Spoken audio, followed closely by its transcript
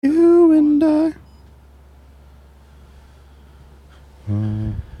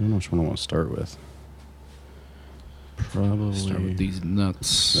don't know which one I want to start with. Probably Start with these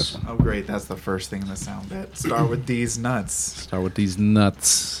nuts. this one. Oh, great. That's the first thing in the sound bit. Start with these nuts. Start with these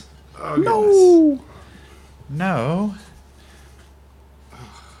nuts. Oh, goodness. No. All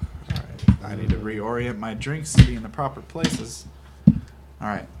right. I need to reorient my drinks to be in the proper places. All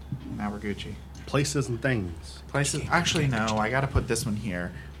right. Now we're Gucci. Places and things. Places. Actually, no. I got to put this one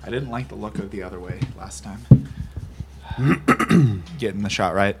here. I didn't like the look of the other way last time. Getting the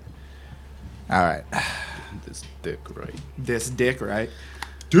shot right. All right. This dick, right? This dick right.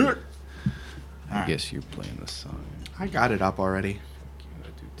 Dick. I guess you're playing the song. I got it up already. I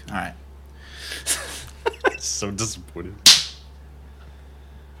do too. All right. So disappointed.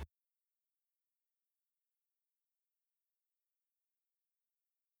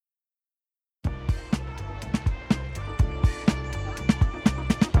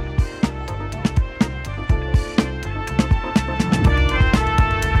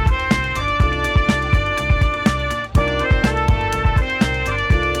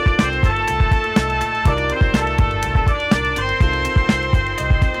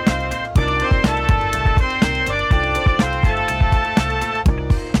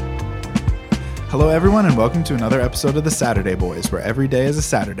 Hello, everyone, and welcome to another episode of the Saturday Boys, where every day is a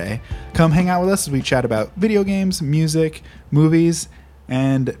Saturday. Come hang out with us as we chat about video games, music, movies,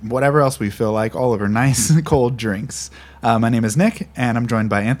 and whatever else we feel like, all over nice cold drinks. My name is Nick, and I'm joined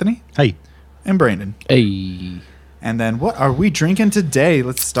by Anthony Hey. and Brandon. Hey. And then what are we drinking today?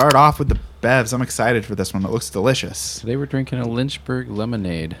 Let's start off with the bevs. I'm excited for this one. It looks delicious. Today we're drinking a Lynchburg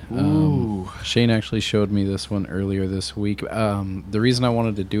lemonade. Ooh. Shane actually showed me this one earlier this week. The reason I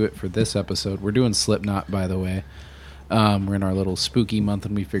wanted to do it for this episode, we're doing Slipknot, by the way. We're in our little spooky month,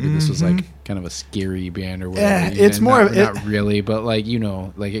 and we figured this was like kind of a scary band or whatever. Yeah, it's more of it. Not really, but like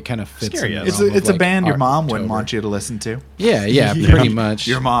like it kind of fits. Scary, in yeah. the realm It's of, a band your mom October. wouldn't want you to listen to. Yeah, pretty much.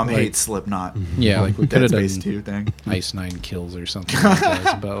 Your mom Like, hates Slipknot. Yeah, like we could have Dead done Space 2 thing. Ice Nine Kills or something like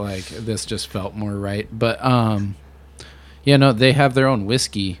that, but like this just felt more right. But yeah, no, they have their own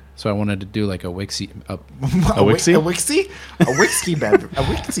whiskey, so I wanted to do like a Wixie, A Wixie? A Wixie? A Wixie beverage. A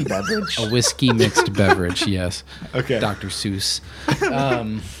Wixie beverage. a whiskey mixed beverage. Yes, Okay. Dr. Seuss.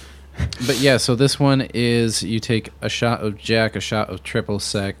 But yeah, so this one is you take a shot of Jack, a shot of triple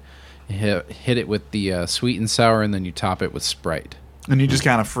sec, hit it with the sweet and sour, and then you top it with Sprite. And you just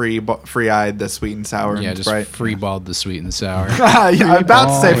kind of free-eyed the sweet and sour Yeah, and just Sprite. free-balled the sweet and sour. Yeah, I'm about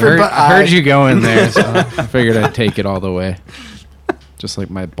to say free, but heard you go in there, so I figured I'd take it all the way. Just like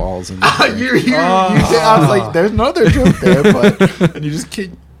my balls in the drink. I was like, there's another joke there, but and you just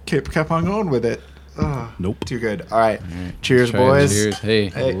kept on going with it. Nope. Too good. All right. All right, Cheers, let's try it. boys. Cheers. Hey.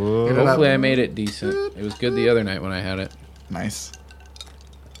 Hey, Whoa. get it up. Hopefully I made it decent. It was good the other night when I had it. Nice.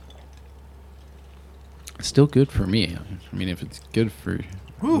 Still good for me. I mean, if it's good for...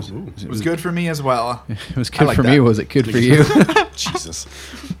 Ooh, it was good for me as well. It was I good like for that. me. Was it good for you? Jesus.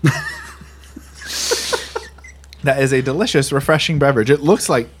 That is a delicious, refreshing beverage. It looks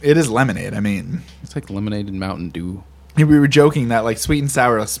like it is lemonade. I mean, It's like lemonade and Mountain Dew. we were joking that like sweet and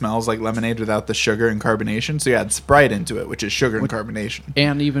sour smells like lemonade without the sugar and carbonation. So you add Sprite into it, which is sugar and carbonation.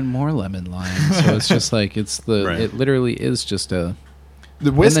 And even more lemon lime. So it's just like, Right. it literally is just a...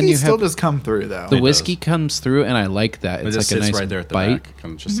 The whiskey you still have- does come through, though. The It whiskey does. comes through, and I like that. It It's just like a sits nice right there at the bite. back.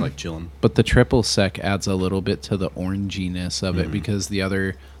 I'm just like chilling. But the triple sec adds a little bit to the oranginess of it because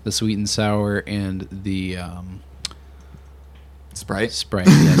the sweet and sour and the Sprite. Sprite,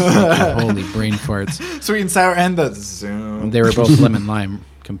 yes, holy brain farts. Sweet and sour and the zoom. They were both lemon lime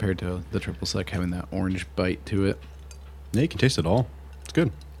compared to the triple sec having that orange bite to it. Yeah, you can taste it all. It's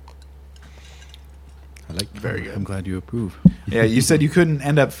good. I like Very good. I'm glad you approve. Yeah, you said you couldn't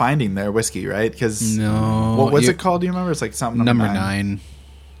end up finding their whiskey, right? Because No. what was you- it called? Do you remember? It's like something Number 9.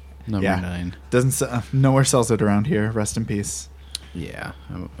 Number Yeah. 9. Nowhere sells it around here. Rest in peace. Yeah,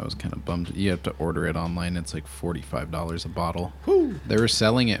 I was kind of bummed. You have to order it online. It's like $45 a bottle. Whew. They were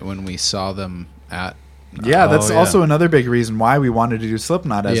selling it when we saw them at... Yeah, that's yeah. also another big reason why we wanted to do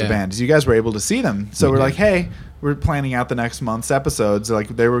Slipknot as a Yeah. band. Is you guys were able to see them. So We we're did. like, hey, we're planning out the next month's episodes. Like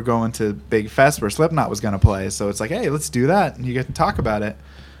they were going to big fest where Slipknot was going to play. So it's like, hey, let's do that, and you get to talk about it.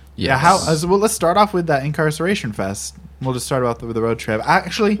 Yeah. Yes. Well, let's start off with that Incarceration Fest. We'll just start off with the road trip.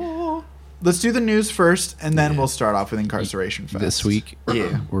 Actually, let's do the news first, and then we'll start off with Incarceration Fest This week,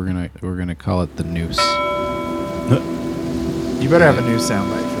 Yeah, we're gonna call it the Noose. you better have a new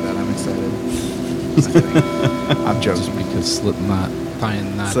soundbite for that. I'm excited. Just kidding. I'm Just joking. because Slipknot,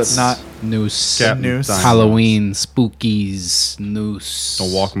 tying knots, Slipknot. Noose, Captain Noose. Diamond. Halloween, spookies, Noose.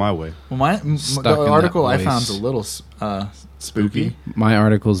 Don't walk my way. Well, the Stuck in that article I voice. found is a little spooky. My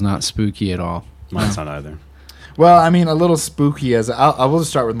article's not spooky at all. Mine's not either. Well, I mean, a little spooky. I will just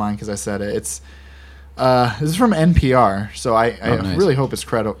start with mine because I said it. It's this is from NPR, so I nice. really hope it's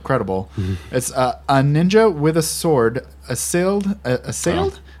credible. It's a ninja with a sword assailed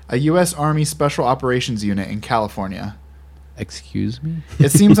a U.S. Army Special Operations Unit in California. Excuse me? It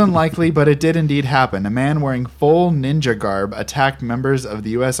seems unlikely, but it did indeed happen. A man wearing full ninja garb attacked members of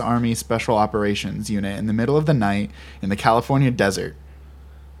the U.S. Army Special Operations Unit in the middle of the night in the California desert.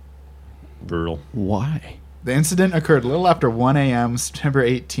 Brutal. Why? The incident occurred a little after 1 a.m. September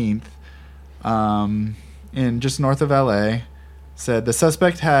 18th in just north of L.A. Said the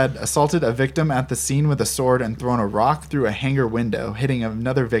suspect had assaulted a victim at the scene with a sword and thrown a rock through a hangar window, hitting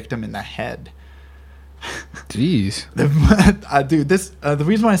another victim in the head. Jeez. Dude, the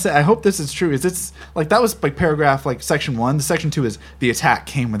reason why I say I hope this is true is it's like that was like paragraph like section 1. The section 2 is the attack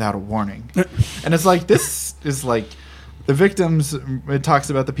came without a warning, and it's like this is like the victims. It talks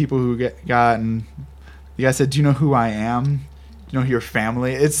about the people who got and the guy said, "Do you know who I am? Do you know who your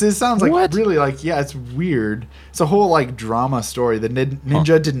family?" It sounds like What? really like it's weird. It's a whole like drama story. The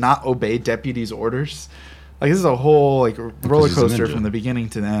ninja did not obey deputies' orders. Like this is a whole like roller he's a coaster ninja. from the beginning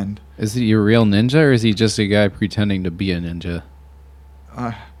to the end. Is he a real ninja, or is he just a guy pretending to be a ninja?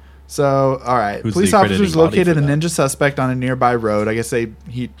 So, all right. Who's Police the officers accrediting body located for a that? ninja suspect on a nearby road. I guess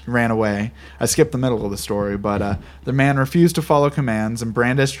he ran away. I skipped the middle of the story, but the man refused to follow commands and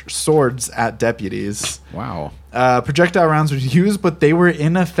brandished swords at deputies. Wow. Projectile rounds were used, but they were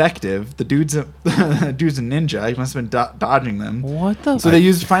ineffective. The dude's a ninja. He must have been dodging them. What the? So they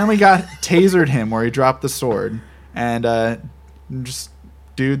finally got tasered him where he dropped the sword, and just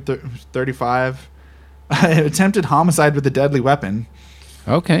dude, 35, attempted homicide with a deadly weapon.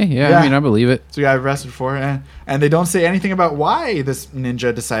 Okay, yeah, Yeah. I mean, I believe it. So he got arrested for it, and they don't say anything about why this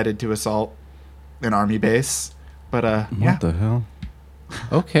ninja decided to assault an army base. But yeah, What the hell?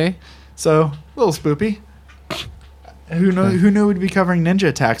 Okay. so a little spoopy. Who knew we'd be covering ninja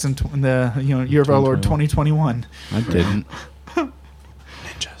attacks in the year of our Lord 2021? I didn't.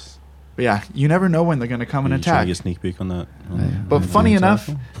 Ninjas. But yeah, you never know when they're going to come and You trying attack. to get a sneak peek on that? But funny enough,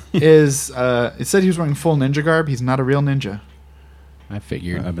 is it said he was wearing full ninja garb. He's not a real ninja. I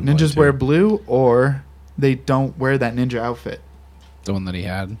figured. I've been lied Ninjas to. wear blue, or they don't wear that ninja outfit. The one that he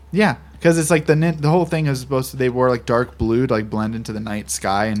had. Yeah, because it's like the whole thing is supposed to they wore like dark blue to like blend into the night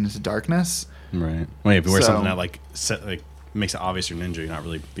sky and into darkness. Right. Wait, if you wear So- something that like makes it obvious you're ninja, you're not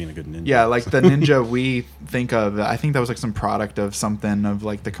really being a good ninja. Yeah, like the ninja we think of. I think that was like some product of something of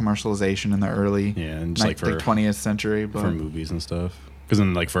like the commercialization in the early Yeah, and just like for 20th century. But for movies and stuff. Because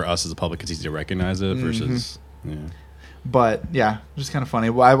then, like for us as a public, it's easy to recognize it versus. Yeah. But yeah, just kind of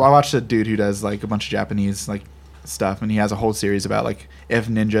funny. Well, I watched a dude who does like a bunch of Japanese like stuff, and he has a whole series about like if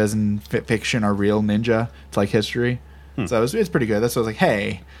ninjas in fiction are real ninja. It's like history. So it's pretty good. That's what I was like,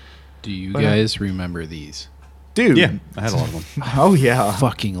 hey, Do you But, guys remember these? dude. Yeah, I had a lot of them. Oh yeah.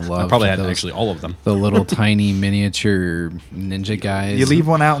 Fucking love. I probably had those, actually all of them. the little tiny miniature ninja guys. You leave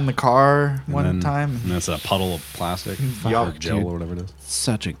one out in the car And one then- time. And that's a puddle of plastic Yup, or gel dude. or whatever it is.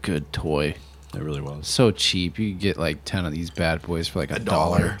 Such a good toy. It really was. So cheap. You could get like 10 of these bad boys for like $1.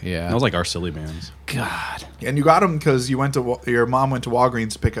 $1. Yeah. That was like our silly bands. God. And you got them because you went to your mom went to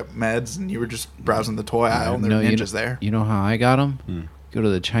Walgreens to pick up meds, and you were just browsing the toy aisle, and there were you ninjas know, there. You know how I got them? Go to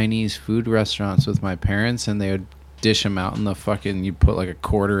the Chinese food restaurants with my parents, and they would dish them out in the fucking. You put like a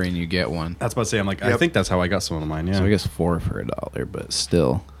quarter and you get one. That's about to say. I'm like, I Yep. think that's how I got some of mine. Yeah. So I guess 4 for $1, but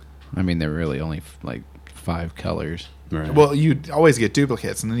still, I mean, they're really only like 5 colors. Right. Well, you always get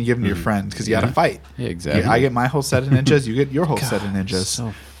duplicates, and then you give them to your friends because you got to Yeah. fight. Yeah, exactly. I get my whole set of ninjas. You get your whole set of ninjas.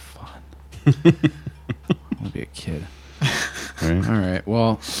 So fun. I want to be a kid. Right. All right.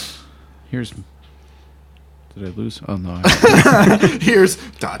 Well, here's. Did I lose? Oh no. I Here's ...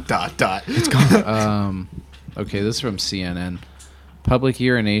 It's gone. Okay, this is from CNN. Public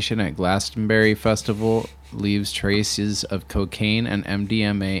urination at Glastonbury Festival leaves traces of cocaine and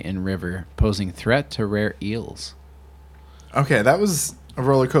MDMA in river, posing threat to rare eels. Okay, that was a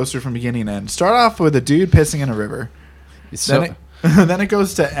roller coaster from beginning to end. Start off with a dude pissing in a river. So, Then it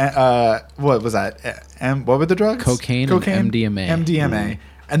goes to what was that? What were the drugs? Cocaine and MDMA. MDMA.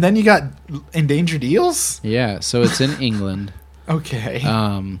 And then you got endangered eels? yeah, so it's in England. Okay.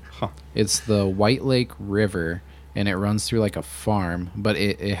 It's the White Lake River, and it runs through like a farm. But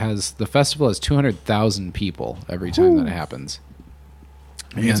it has the festival has 200,000 people every time that it happens.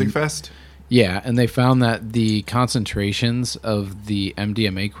 Music and- fest? Yeah, and they found that the concentrations of the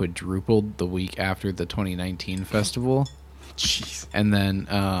MDMA quadrupled the week after the 2019 festival. Jeez. And then,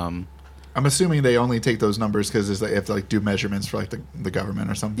 I'm assuming they only take those numbers because they have to like do measurements for like the government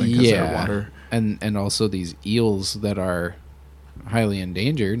or something. 'Cause they're yeah, water. and also these eels that are highly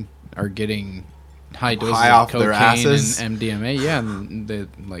endangered are getting high doses high of off their cocaine asses. and MDMA. Yeah, and they,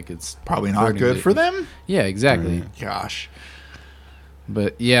 like it's Probably not burning good the- for them. Yeah, exactly. Gosh.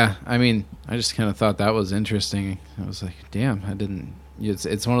 But yeah, I mean, I just kind of thought that was interesting. I was like, damn, I didn't.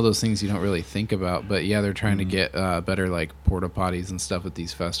 It's one of those things you don't really think about. But yeah, they're trying to get better like porta potties and stuff at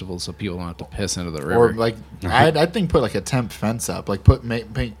these festivals, so people don't have to piss into the river. Or like, I think put like a temp fence up, like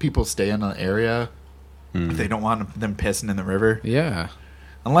make people stay in an area if they don't want them pissing in the river. Yeah,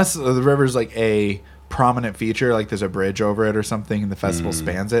 Unless the river's like a prominent feature, like there's a bridge over it or something, and the festival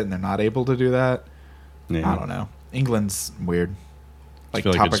spans it, and they're not able to do that. Yeah. I don't know. England's weird, like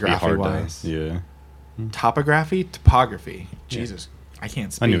I feel it'd just be topography hard to- wise. Yeah. Topography. Jesus, I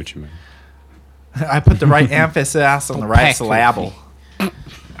can't speak. I knew what you meant. I put the right emphasis on the right syllable.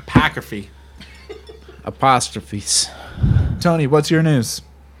 Apocryphy. apostrophes. Tony, what's your news?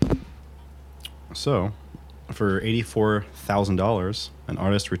 So, for $84,000, an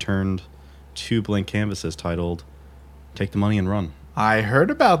artist returned 2 blank canvases titled "Take the Money and Run." I heard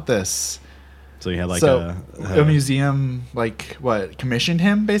about this. So he had like So a a museum, like what, commissioned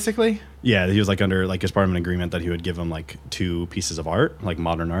him basically? yeah, he was like under like as part of an agreement that he would give him like 2 pieces of art, like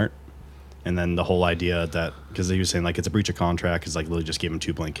modern art. And then the whole idea that, because he was saying like it's a breach of contract, is like literally just gave him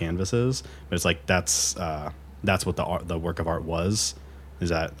 2 blank canvases. But it's like that's what the work of art was, is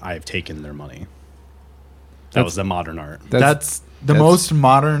that I've taken their money. That was the modern art. That's the most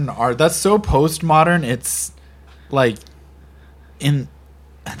modern art. That's so postmodern. It's like in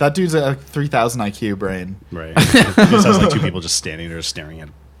that dude's a 3,000 IQ brain. Right. It just has like 2 people just standing there staring at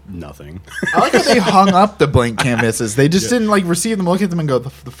nothing. I like how they hung up the blank canvases. They just didn't like receive them, look at them, and go, "The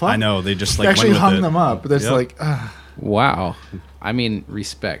fuck." I know, they just like They actually went with hung it. them up. They're just Yep. like, ugh. Wow. I mean,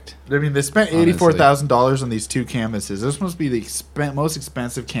 respect. I mean, they spent Honestly. $84,000 on these 2 canvases. This must be the most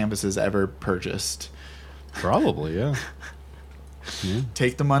expensive canvases ever purchased. Probably, yeah.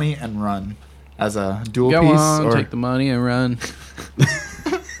 Take the money and run as a dual Go piece. on, Or take the money and run.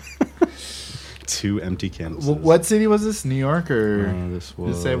 2 empty canvases. What city was this? New York or This did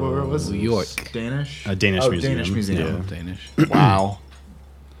was it say where it was? New York. Danish. A Danish museum. Danish museum. Yeah. Danish. Wow.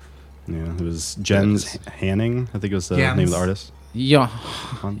 Yeah, it was Jens Hanning. I think it was the name of the artist. Yeah.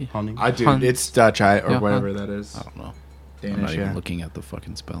 Hanning. Dude, it's Dutch, or Yeah, whatever that is. I don't know. I'm Danish, not even yeah. looking at the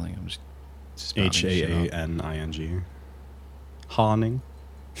fucking spelling. I'm just spouting shit out. Hanning. Hanning.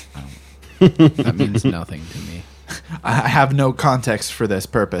 That means nothing to me. I have no context for this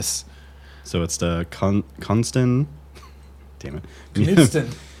purpose. So it's the Kunsten. Damn it. Knudsen.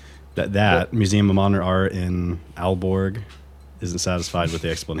 that Museum of Modern Art in Aalborg isn't satisfied with the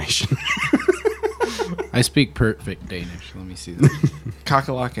explanation. I speak perfect Danish. Let me see that.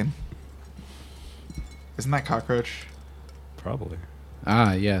 Kakerlaken. Isn't that cockroach? Probably.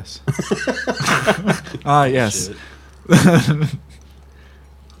 Ah, yes. Ah, yes.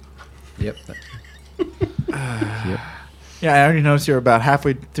 Yep. Yep. Yeah, I already noticed you're about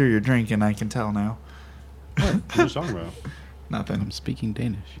halfway through your drink, and I can tell now. What are you talking about? Nothing. I'm speaking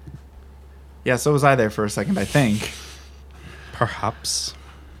Danish. Yeah, so was I there for a second, I think. Perhaps.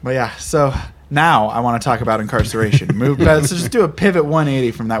 But yeah, so now I want to talk about incarceration. Let's just do a pivot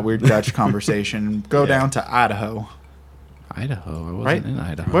 180 from that weird Dutch conversation. Go down to Idaho. Idaho. I wasn't Right? in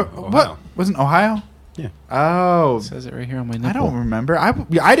Idaho. What? Ohio. Wasn't Ohio? Yeah. Oh, It says it right here on my nipple. I don't remember.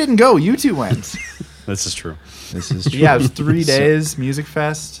 I didn't go. You two went. This is true. This is true. Yeah, it was 3 days, music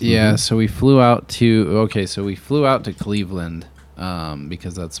fest. Yeah, so we flew out to Cleveland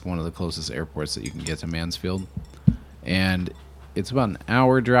because that's one of the closest airports that you can get to Mansfield, and it's about an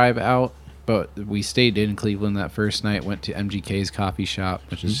hour drive out. But we stayed in Cleveland that first night. Went to MGK's coffee shop,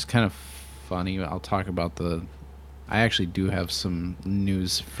 which is just kind of funny. I'll talk about I actually do have some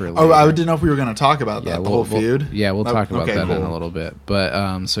news for later. Oh, I didn't know if we were going to talk about that, the whole feud. We'll talk about okay, that in cool. a little bit.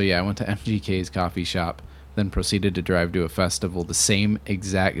 But so yeah, I went to MGK's coffee shop, then proceeded to drive to a festival the same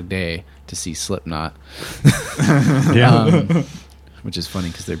exact day to see Slipknot. Yeah. Which is funny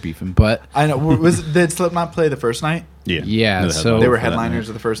because they're beefing. But I know. Did Slipknot play the first night? Yeah. Yeah, No, so- They were for that headliners night.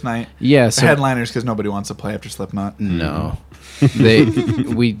 of the first night. yeah, They're so headliners because nobody wants to play after Slipknot. no,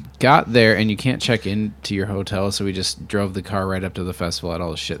 we got there and you can't check into your hotel, so we just drove the car right up to the festival. Had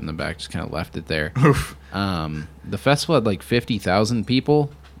all the shit in the back, just kind of left it there. Oof. The festival had like 50,000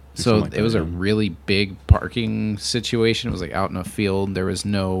 people. So Something like it was that, a yeah. really big parking situation. It was like out in a field. There was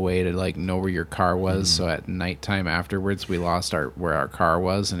no way to like know where your car was. So at nighttime afterwards, we lost where our car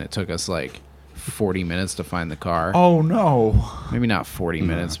was, and it took us like 40 minutes to find the car. Oh, no. Maybe not 40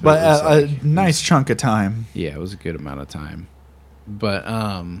 minutes, But it was a like- nice chunk of time. yeah, it was a good amount of time. But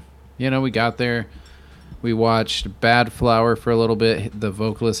we got there. We watched Bad Flower for a little bit. The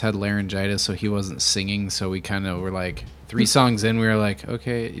vocalist had laryngitis, so he wasn't singing. So we kind of were like 3 songs in. We were like,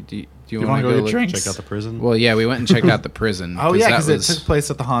 okay, do you want to go get drinks? Check out the prison. Well, yeah, we went and checked out the prison. Oh yeah, because it took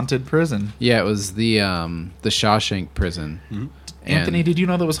place at the haunted prison. Yeah, it was the Shawshank prison. Mm-hmm. Anthony, did you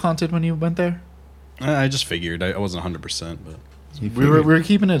know that was haunted when you went there? I just figured. I wasn't 100%, but We were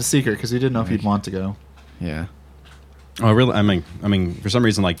keeping it a secret because we didn't know if you'd want to go. Yeah. Oh, really? I mean, for some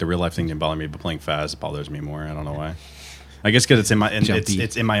reason, like the real life thing didn't bother me, but playing Faz bothers me more. I don't know why. I guess because it's in my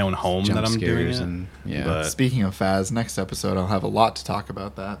it's in my own home that I'm doing it. And, yeah. But Speaking of Faz, next episode I'll have a lot to talk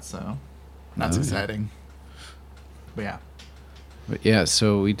about that, so that's exciting. But yeah,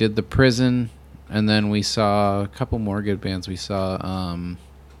 so we did the prison, and then we saw a couple more good bands. We saw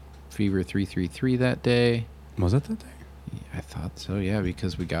Fever 333 that day. Was that day? I thought so, yeah,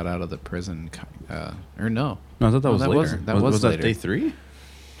 because we got out of the prison. Or no. No, I thought that was later. Was that later. day 3?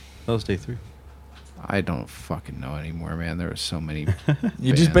 That was day 3. I don't fucking know anymore, man. There were so many.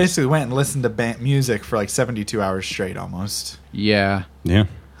 you just basically went and listened to music for like 72 hours straight almost. Yeah. Yeah.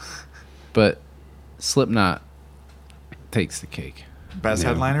 But Slipknot takes the cake. Best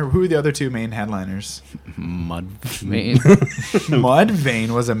headliner? Who are the other 2 main headliners? Mudvayne.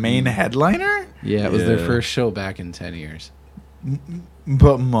 Mudvayne was a main headliner? Yeah, it was their first show back in 10 years.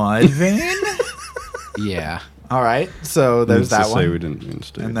 But Mudvayne? Yeah. All right, so there's that one. Say we didn't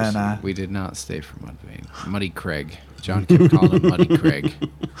stay. And then we did not stay for Mudvayne. Muddy Craig. John kept calling him Muddy Craig.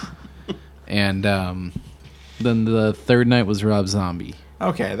 And then the third night was Rob Zombie.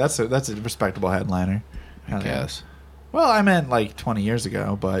 Okay, that's a respectable headliner. I guess. Well, I meant like 20 years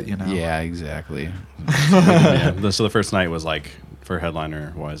ago, but you know. Yeah, exactly. So the first night was like, for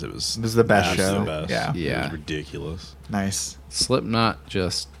headliner wise, it was the best show. The best. Yeah. It Yeah. was ridiculous. Nice. Slipknot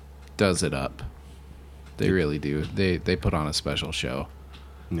just does it up. They really do. They put on a special show.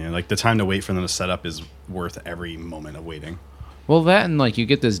 Yeah, like the time to wait for them to set up is worth every moment of waiting. Well, that and like you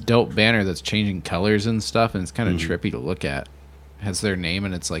get this dope banner that's changing colors and stuff, and it's kind of trippy to look at. It has their name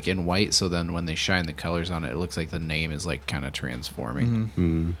and it's like in white, so then when they shine the colors on it, it looks like the name is like kind of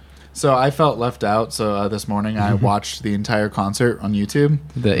transforming. So I felt left out. So this morning I watched the entire concert on YouTube.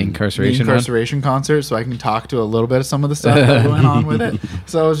 The incarceration concert, so I can talk to a little bit of some of the stuff that went on with it.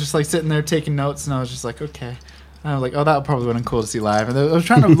 So I was just like sitting there taking notes, and I was just like, okay. And I was like, oh, that would probably would have been cool to see live. And I was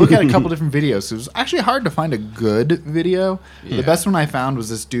trying to look at a couple different videos. So it was actually hard to find a good video. Yeah. The best one I found was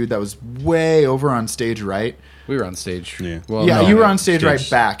this dude that was way over on stage right. We were on stage. Yeah. Well, yeah, you were on stage right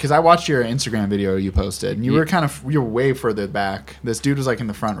back because I watched your Instagram video you posted, and you were you were way further back. This dude was like in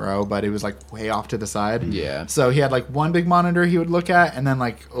the front row, but it was like way off to the side. Yeah. So he had like one big monitor he would look at, and then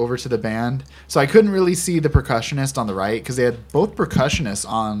like over to the band. So I couldn't really see the percussionist on the right because they had both percussionists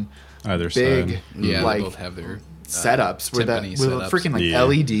on either big, side. Yeah, like they both have their setups with timpani with setups. freaking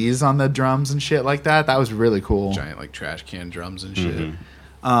like LEDs on the drums and shit like that. That was really cool. Giant like trash can drums and shit.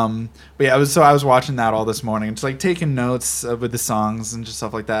 But yeah, I was watching that all this morning, just like taking notes with the songs and just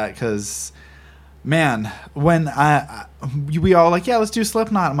stuff like that. Because, man, when we all like, yeah, let's do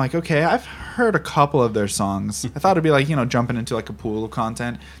Slipknot. I'm like, okay, I've heard a couple of their songs. I thought it'd be like, you know, jumping into like a pool of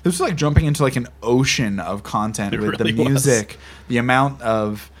content. This was like jumping into like an ocean of content with really the music, the amount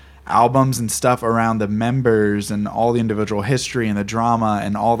of albums and stuff around the members and all the individual history and the drama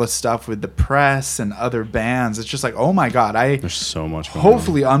and all the stuff with the press and other bands. It's just like, oh my God, there's so much going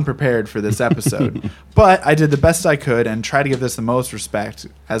hopefully unprepared for this episode. But I did the best I could and try to give this the most respect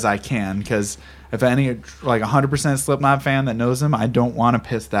as I can, because if any like 100% Slipknot fan that knows them, I don't want to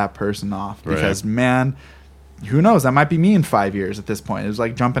piss that person off, because man, who knows, that might be me in 5 years at this point. It was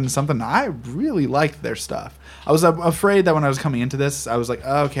like jumping into something. I really liked their stuff. I was afraid that when I was coming into this, I was like,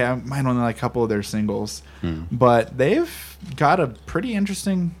 oh, okay, I might only like a couple of their singles. But they've got a pretty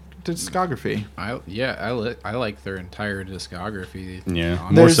interesting discography. I like their entire discography. Yeah,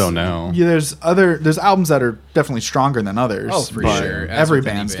 more so now. Yeah, there's albums that are definitely stronger than others. Oh, for sure. Every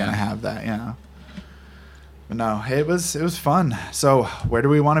band's gonna have that, yeah. But no, it was fun. So where do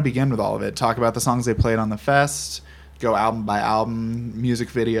we want to begin with all of it? Talk about the songs they played on the fest, go album by album, music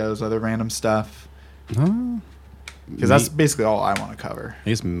videos, other random stuff. Because that's basically all I want to cover. I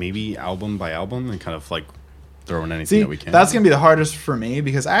guess maybe album by album and kind of like throw in anything that we can. That's going to be the hardest for me,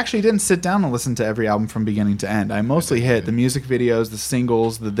 because I actually didn't sit down and listen to every album from beginning to end. I mostly hit the music videos, the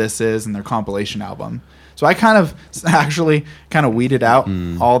singles, the This Is, and their compilation album. So I kind of weeded out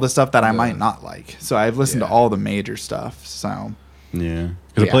all the stuff that I might not like. So I've listened to all the major stuff. So yeah,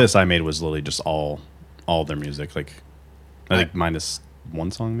 because the playlist I made was literally just all their music. Like I think minus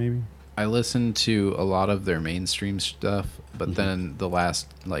one song maybe. I listened to a lot of their mainstream stuff, but then the last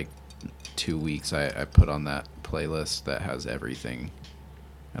like 2 weeks I put on that playlist that has everything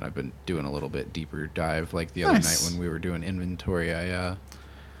and I've been doing a little bit deeper dive. Like the other night when we were doing inventory,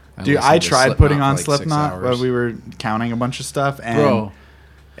 I tried putting on for like 6 Slipknot hours. while we were counting a bunch of stuff, and Bro,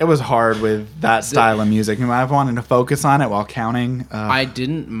 it was hard with that style of music. And I wanted to focus on it while counting. I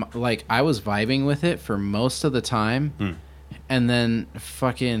didn't like. I was vibing with it for most of the time, and then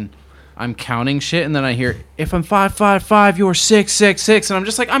fucking, I'm counting shit, and then I hear, "If I'm 555, you're 666," and I'm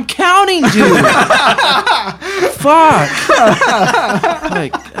just like, I'm counting, dude. Fuck.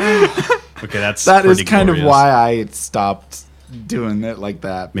 Like, Okay, that that is pretty kind glorious. of why I stopped doing it like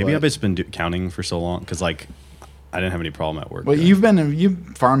that. Maybe but- I've just been counting for so long because like I didn't have any problem at work. Well, doing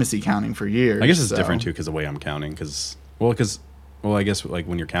you've pharmacy counting for years. I guess it's so. different too because the way I'm counting. I guess like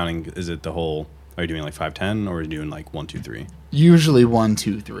when you're counting, is it the whole? Are you doing like 5-10 or are you doing like 1 2 3? Usually 1,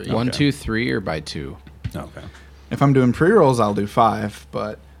 2, 3. 1, 2, 3, or by 2. Oh, okay. If I'm doing pre-rolls, I'll do 5,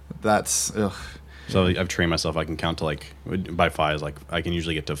 but that's ugh. So I've trained myself. I can count to like by 5 is like I can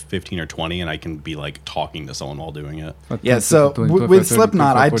usually get to 15 or 20, and I can be like talking to someone while doing it. Yeah, so with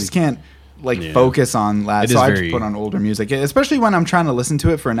Slipknot, I just can't focus on that. It So is I very- just put on older music, especially when I'm trying to listen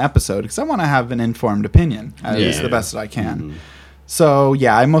to it for an episode, because I want to have an informed opinion, at least the best that I can. Mm-hmm. So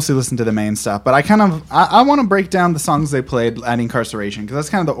yeah, I mostly listen to the main stuff, but I want to break down the songs they played at Incarceration, because that's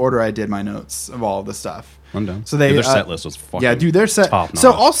kind of the order I did my notes of all the stuff. I'm done. So they their set list was fucking their set. top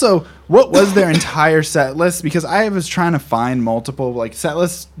So notch. also, what was their entire set list? Because I was trying to find multiple, like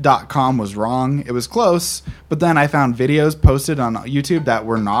setlist.com was wrong. It was close, but then I found videos posted on YouTube that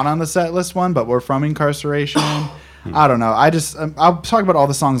were not on the set list one, but were from Incarceration. I don't know. I'll talk about all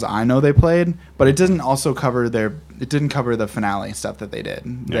the songs I know they played, but it didn't also cover it didn't cover the finale stuff that they did.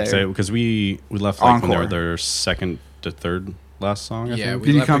 Yeah, because we left like when they were Encore. their second to third last song. I Yeah, think. we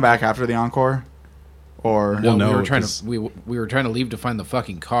Did you left come the- back after the encore? Or Well, no, we were trying 'cause- to we were trying to leave to find the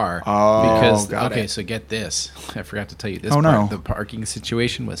fucking car. Oh, because got it. so get this. I forgot to tell you this. Oh, no. The parking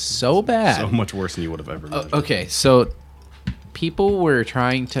situation was so bad. so much worse than you would have ever imagined. Okay, so people were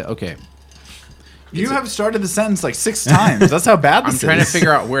trying to. Okay, you have started the sentence like 6 times. That's how bad this I'm is. trying to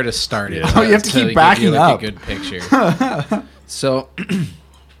figure out where to start it. Yeah. Oh, you have to keep give backing you, like, up. a good picture. So,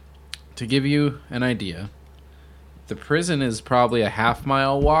 to give you an idea, the prison is probably a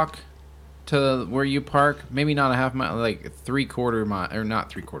half-mile walk to where you park. Maybe not a half mile, like 3/4 mile, or not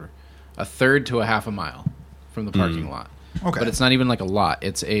 3/4, a third to a half a mile from the parking lot. Okay. But it's not even like a lot.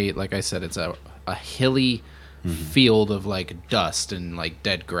 It's like I said, it's a hilly field of like dust and like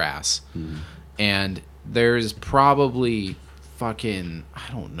dead grass. And there's probably fucking,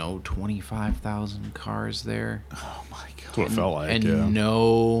 I don't know, 25,000 cars there. Oh my god. That's what it felt like. And yeah.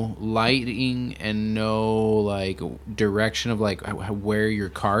 no lighting and no like direction of like where your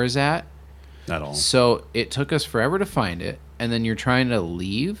car is at. At all. So it took us forever to find it, and then you're trying to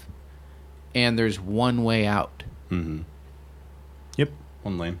leave, and there's one way out. Mm-hmm. Yep.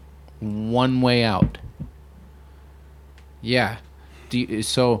 One lane. One way out. Yeah.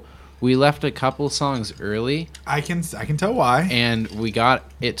 So we left a couple songs early, I can tell why. and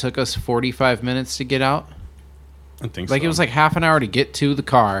it took us 45 minutes to get out. I think Like so. it was like half an hour to get to the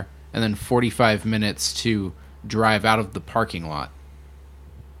car, and then 45 minutes to drive out of the parking lot.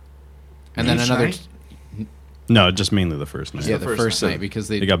 And then Each another night? No, just mainly the first night. Yeah, the first night, because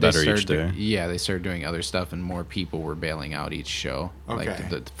they got better started each day. Yeah, they started doing other stuff, and more people were bailing out each show. Okay. Like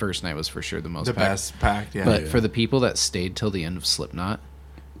the first night was for sure the most The packed. best packed, yeah. But for the people that stayed till the end of Slipknot,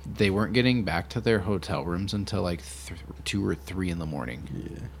 they weren't getting back to their hotel rooms until like 2 or 3 in the morning.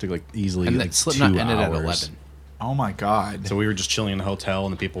 Yeah. Took like easily And like then Slipknot 2 ended hours. at 11. Oh my god. So we were just chilling in the hotel,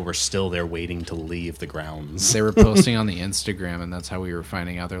 and the people were still there waiting to leave the grounds. They were posting on the Instagram, and that's how we were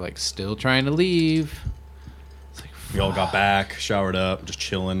finding out. They're like, still trying to leave. It's like, We all got back, showered up, just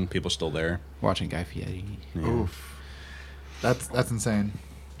chilling. People still there. watching Guy Fieri. Yeah. Oof. That's insane.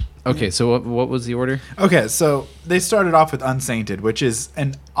 Okay, so what was the order? Okay, so they started off with Unsainted, which is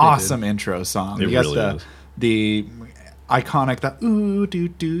an awesome intro song. It You got really is. the iconic ooh do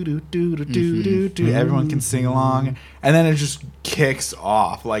do do do do do do do. Everyone can sing along, and then it just kicks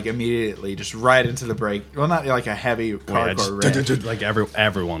off like immediately, just right into the break. Well, not like a heavy Well, yeah, hardcore riff. like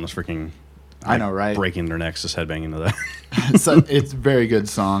everyone was freaking. I know, right? Breaking their necks, just headbanging to that. So it's a very good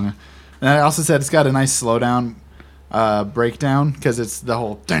song. And I also said it's got a nice slow down breakdown, because it's the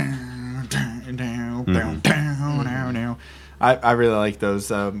whole I really like those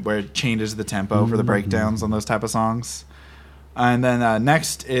where it changes the tempo for the breakdowns on those type of songs. And then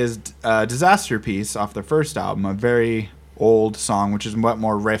next is Disaster Piece off their first album, a very old song, which is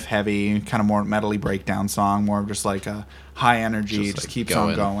more riff heavy, kind of more metally breakdown song, more of just like a high energy, just like keeps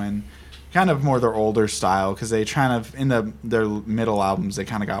on going. Kind of more their older style, because they kind of in their middle albums they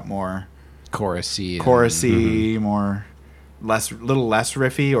kind of got more Chorusy. chorusy, more little less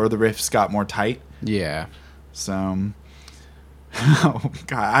riffy, or the riffs got more tight. Yeah. So, oh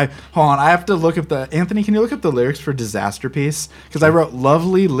god, hold on. I have to look up Anthony. Can you look up the lyrics for "Disaster Piece"? Because I wrote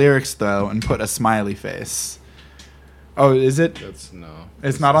lovely lyrics though and put a smiley face. Oh, is it? It's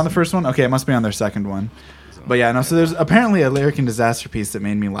not on the first one. Okay, it must be on their second one. But yeah, no. So there's apparently a lyric in "Disaster Piece" that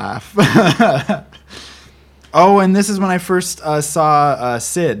made me laugh. Oh, and this is when I first saw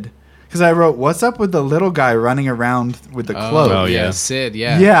Sid. Because I wrote, "What's up with the little guy running around with the clothes?" Oh, yeah. Sid,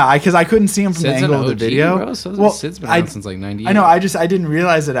 yeah. Yeah, because I couldn't see him from Sid's the angle an of the OG, video. bro. Sid's been around since like 98. I know, I didn't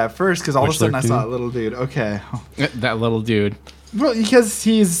realize it at first because all of a Which sudden I lyric saw do a you- little dude. Okay. That little dude. Well, because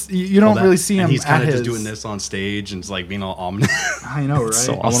you don't really see him And he's kind at of his... just doing this on stage and it's like being all ominous. I know, right?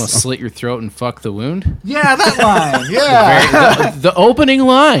 so I want to Awesome. slit your throat and fuck the wound. Yeah, that line. Yeah. the opening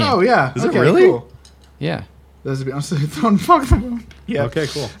line. Oh, yeah. Is it Okay, really? Cool. Yeah. Those I'm throwing fuck the moon. Yeah. Okay,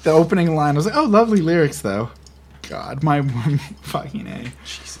 cool. The opening line was like, oh, lovely lyrics, though. God, my fucking A.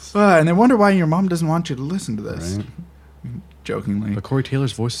 Jesus. And they wonder why your mom doesn't want you to listen to this. Right. Jokingly. But Corey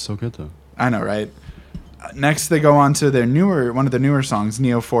Taylor's voice is so good, though. I know, right? Next, they go on to their one of the newer songs,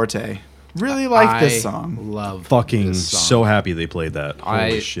 Neo Forte. Really like this song. Love Fucking this song. so happy they played that. Holy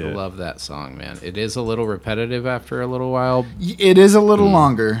I shit. love that song, man. It is a little repetitive after a little while. It is a little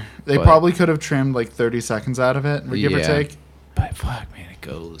longer. They But- probably could have trimmed like 30 seconds out of it, give or Yeah. take. But fuck, man, it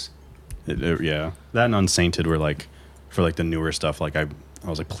goes. Yeah. That and Unsainted were like, for like the newer stuff, like I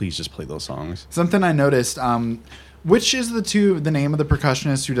was like, please just play those songs. Something I noticed, which is the name of the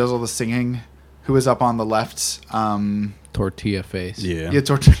percussionist who does all the singing, who is up on the left? Tortilla face. Yeah. Yeah,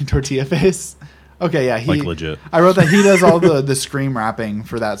 Tortilla Face. Okay, yeah, Like legit. I wrote that he does all the scream rapping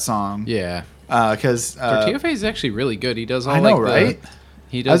for that song. Yeah. Because Tortilla face is actually really good. He does all I know, like right?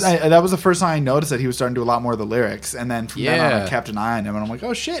 He does. that was the first time I noticed that he was starting to do a lot more of the lyrics, and then from then on, I Yeah. kept an eye on him, and I'm like,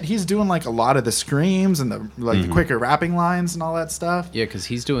 oh shit, he's doing like a lot of the screams and the quicker rapping lines and all that stuff. Yeah, because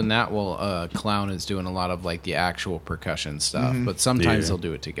he's doing that while Clown is doing a lot of like the actual percussion stuff. Mm-hmm. But sometimes Yeah. they'll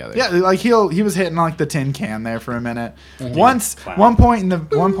do it together. Yeah, like he was hitting like the tin can there for a minute. Mm-hmm. One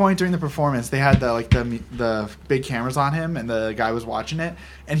point during the performance, they had the big cameras on him, and the guy was watching it,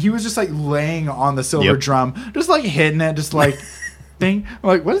 and he was just like laying on the silver Yep. drum, just like hitting it, just like thing. I'm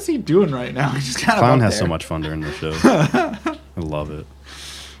like, what is he doing right now? He's just kind of Clown up has there. so much fun during the show. I love it.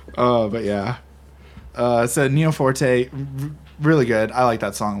 Oh, but yeah. So Neo Forte, really good. I like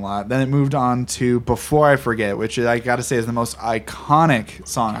that song a lot. Then it moved on to Before I Forget, which I got to say is the most iconic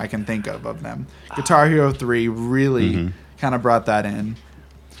song I can think of them. Guitar Hero 3 really kind of brought that in.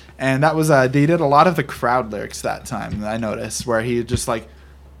 And that was, they did a lot of the crowd lyrics that time, I noticed, where he just like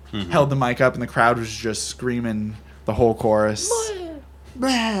held the mic up and the crowd was just screaming the whole chorus.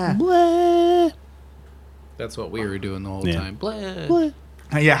 Blah. Blah. That's what we were doing the whole Yeah. time. Blah.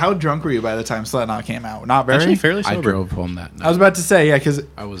 Yeah, how drunk were you by the time Slipknot came out? Not very? Actually, fairly I sober. drove home that night. I was about to say, yeah, because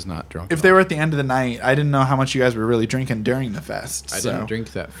I was not drunk. if at they all. were at the end of the night, I didn't know how much you guys were really drinking during the fest. I so. didn't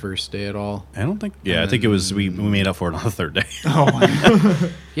drink that first day at all. I don't think. Yeah, I think it was. We made up for it on the third day. Oh,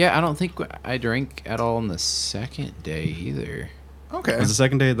 Yeah, I don't think I drank at all on the second day either. okay. Was the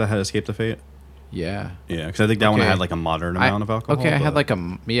second day that had Escape the Fate? Yeah. Yeah, because I think that one Okay. had like a moderate amount of alcohol. Okay, I had but like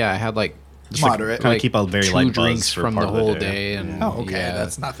I had like just to moderate. Kind of keep a very two light buzz drinks for from part the of whole day. day, and Oh, okay. yeah.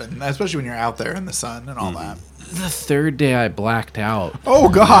 That's nothing, especially when you're out there in the sun and all that. The third day I blacked out. Oh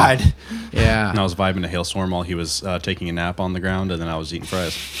God! Yeah. And I was vibing a hailstorm while he was taking a nap on the ground, and then I was eating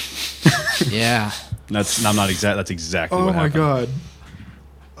fries. Yeah. That's exactly Oh what my happened. God!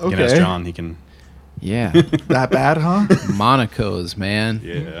 You can ask Okay, John. He can. Yeah. that bad, huh? Monaco's, man.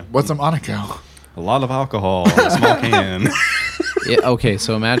 Yeah. What's a Monaco? A lot of alcohol. In a small can. Yeah, okay,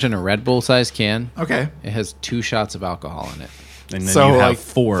 so imagine a Red Bull sized can. Okay, It has 2 shots of alcohol in it. And then so you have like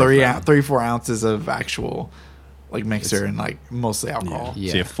 4. 4 ounces of actual like mixer and like mostly alcohol.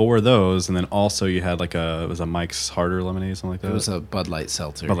 Yeah. So you have 4 of those, and then also you had like it was a Mike's Harder lemonade, something like that. It was a Bud Light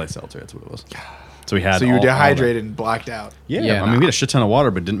seltzer. Bud Light Seltzer. That's what it was. So we had. So you were all that. dehydrated and blacked out. Yeah, Yeah, I mean, nah. we had a shit ton of water,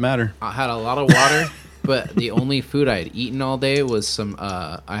 but it didn't matter. I had a lot of water, but the only food I had eaten all day was some.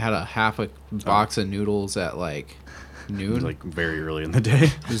 I had a half a box of noodles at like It noon. was like very early in the day.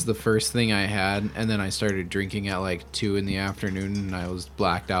 It was the first thing I had, and then I started drinking at like 2 in the afternoon, and I was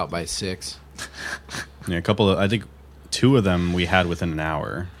blacked out by 6. Yeah, a couple of. I think 2 of them we had within an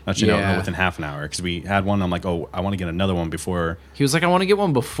hour. Actually, Yeah. no, within half an hour, because we had one. I'm like, oh, I want to get another one before. He was like, I want to get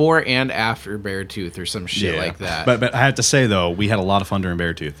one before and after Beartooth or some shit like that. But I have to say though, we had a lot of fun during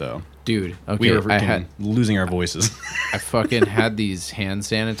Beartooth though. Dude, okay, We were I freaking losing our voices. I fucking had these hand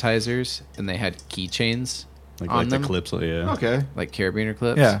sanitizers, and they had keychains on like them, the clips. Yeah. Okay. like carabiner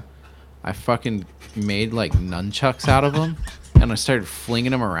clips. Yeah. I fucking made like nunchucks out of them. and I started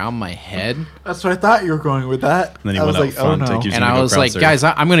flinging them around my head. That's what I thought you were going with that. And then he I went was out like, front oh to no. accuse And you to I go was like, crowd surf. guys,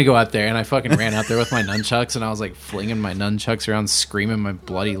 I'm going to go out there. And I fucking ran out there with my nunchucks, and I was like flinging my nunchucks around, screaming my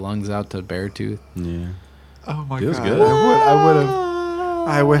bloody lungs out to Beartooth. Yeah. Oh my It was god. good. I would have.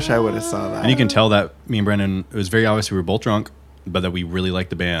 I wish I would have saw that. And you can tell that me and Brendan, it was very obvious we were both drunk, but that we really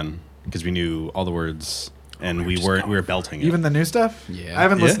liked the band because we knew all the words and we were belting it. Even the new stuff. Yeah. I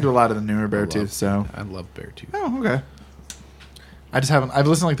haven't Yeah. listened to a lot of the newer Beartooth, so. I love Beartooth. Oh, okay. I just haven't. I've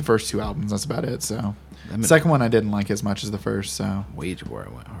listened to like the first 2 albums. That's about it. So, I mean, second one I didn't like as much as the first. So, Wage War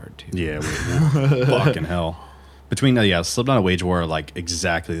I went hard to. Yeah, fucking hell. Between Slipknot and Wage War are like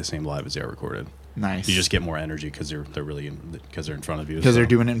exactly the same live as they are recorded. nice. You just get more energy because they're in front of you. because so. they're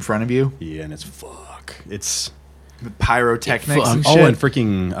doing it in front of you. Yeah, and it's fuck. It's With pyrotechnics and oh, shit. and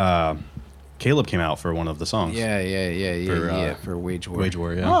freaking Caleb came out for one of the songs. Yeah, for Wage War. Wage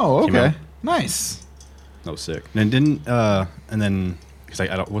War. Yeah. Oh, Came okay. out. Nice. That was sick. And then because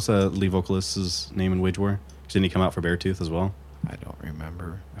I don't, what's the lead vocalist's name in Wage War? Didn't he come out for Beartooth as well? I don't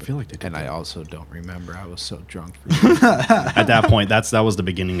remember. I feel like they did. And that. I also don't remember. I was so drunk. At that point, that was the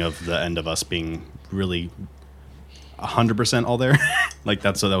beginning of the end of us being really 100% all there. Like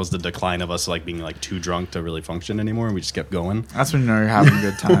that was the decline of us like being like too drunk to really function anymore, and we just kept going. That's when you know you're having a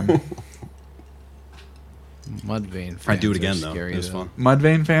good time. Mudvayne fans I'd do it are again though. scary, It was fun.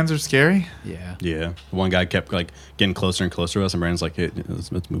 Mudvayne fans are scary. Yeah. Yeah, one guy kept like getting closer and closer to us, and Brandon's like, "Hey,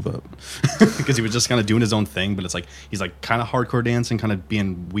 let's move up," because he was just kind of doing his own thing. But it's like he's like kind of hardcore dancing, kind of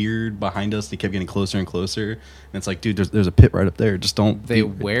being weird behind us. And he kept getting closer and closer, and it's like, dude, there's a pit right up there. Just don't. They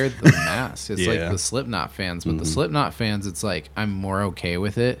wear the mask. It's like Yeah. the Slipknot fans, but the Slipknot fans, it's like I'm more okay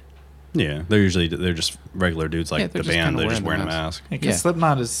with it. Yeah, they're just regular dudes like Yeah, the they're just band. kinda They're just wearing wearing the a mask. mask. Because Yeah.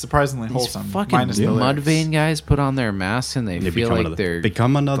 Slipknot is surprisingly These wholesome. fucking minus the lyrics. Mudvayne guys put on their masks and they feel like they're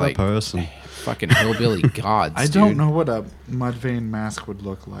become another like person. fucking hillbilly gods. I don't dude. know what a Mudvayne mask would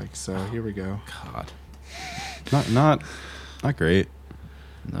look like, so here we go. God, Not great.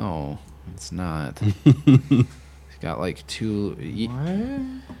 no, it's not. It's got like two,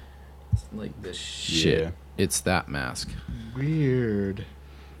 What? like this shit. Yeah. It's that mask. Weird.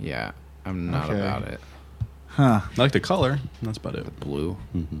 Yeah, I'm not Okay. about it. Huh. I like the color. That's about it. Blue,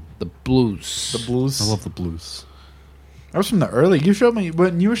 Mm-hmm. the blues. The blues. I love the blues. That was from the early. You showed me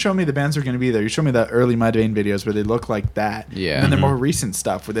when you were showing me the bands were going to be there. You showed me the early Mudvayne videos where they look like that. Yeah. And then the Mhm. more recent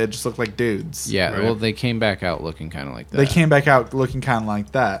stuff where they just look like dudes. Yeah, Right. well, they came back out looking kind of like that. They came back out looking kind of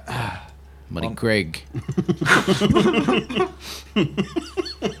like that. Muddy Greg.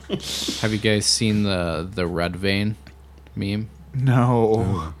 Have you guys seen the Red Vein meme? No.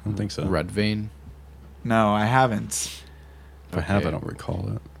 I don't think so. Red Vein. No, I haven't. If I have, Okay. I don't recall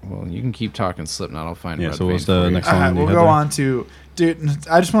it. Well, you can keep talking Slipknot. I'll find Yeah, Red so Vein what's the for you. next song? Alright, you we'll had go there? on to... Dude,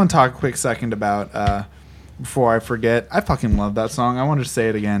 I just want to talk a quick second about... before I forget, I fucking love that song. I wanted to say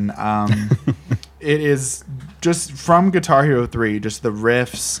it again. It is just from Guitar Hero 3, just the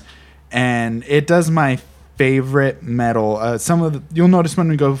riffs, and it does my favorite metal. You'll notice when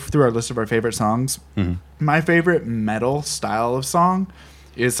we go through our list of our favorite songs, Mhm. my favorite metal style of song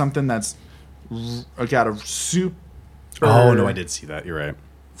is something that's got a super... Oh no, I did see that. You're right.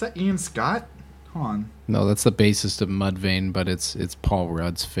 Is that Ian Scott? Hold on. No, that's the bassist of Mudvayne, but it's Paul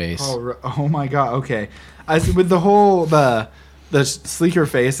Rudd's face. Oh my god. Okay, with the whole the sleeker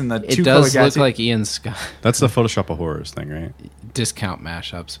face and the It two does color look like Ian Scott. That's the Photoshop of Horrors thing, right? Discount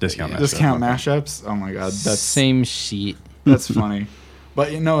mashups. but Discount yeah. mashups. discount mashups. Oh my god, that's Same sheet. that's funny.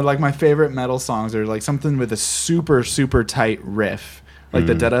 But like my favorite metal songs are like something with a super super tight riff, like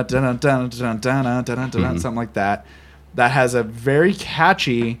the da da da da da da da da something like that. That has a very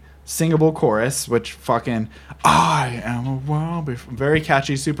catchy singable chorus, which fucking I am a world before. Very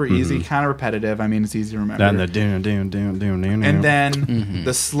catchy, super easy, kind of repetitive. I mean, it's easy to remember. And the down. And then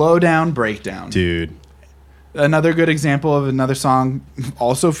the slow down breakdown. dude, Another good example of another song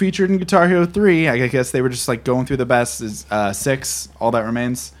also featured in Guitar Hero 3. I guess they were just like going through the best is 6, All That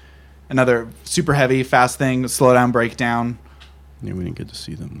Remains. Another super heavy, fast thing, slow down breakdown. yeah, we didn't get to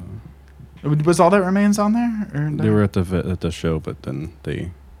see them though. Was All That Remains on there? Or They were at the show, but then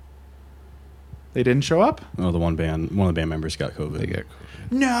they didn't show up? one of the band members got COVID. They get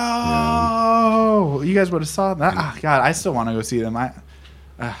No! You guys would have saw that. Oh, God, I still want to go see them.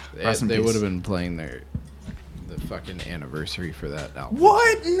 They would have been playing the fucking anniversary for that album.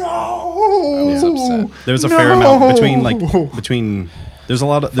 What? No! I was upset. There was a fair amount between. There's a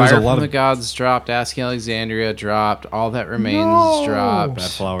lot of. There's Fire a lot from the of. Gods dropped. Asking Alexandria dropped. All That Remains No! dropped.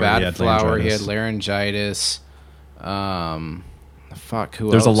 Bad Flower, Bad he had Flower. He laryngitis. had laryngitis. Fuck.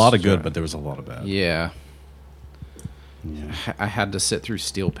 Who There's a else lot of good, dropped? but there was a lot of bad. Yeah. Yeah. I had to sit through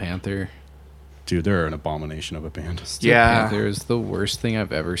Steel Panther. Dude, they're an abomination of a band. Steel Panther is the worst thing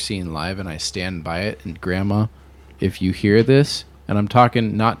I've ever seen live, and I stand by it. And Grandma, if you hear this, and I'm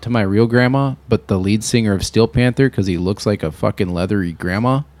talking not to my real grandma, but the lead singer of Steel Panther, because he looks like a fucking leathery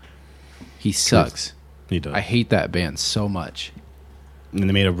grandma, he sucks. He does. I hate that band so much. And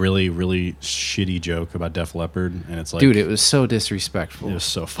they made a really, really shitty joke about Def Leppard, and it's like... Dude, it was so disrespectful. It was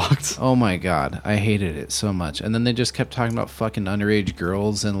so fucked. Oh my God. I hated it so much. And then they just kept talking about fucking underage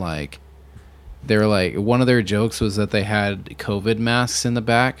girls, and like... They were like... One of their jokes was that they had COVID masks in the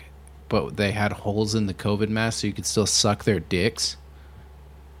back, but they had holes in the COVID mask so you could still suck their dicks.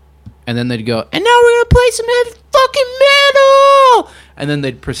 And then they'd go, and now we're going to play some heavy fucking metal! And then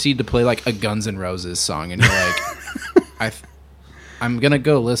they'd proceed to play like a Guns N' Roses song, and you're like... I'm going to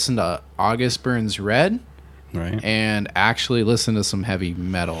go listen to August Burns Red Right. and actually listen to some heavy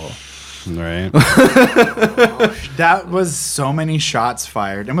metal. Right. That was so many shots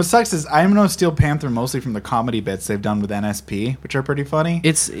fired. And what sucks is I know Steel Panther mostly from the comedy bits they've done with NSP, which are pretty funny.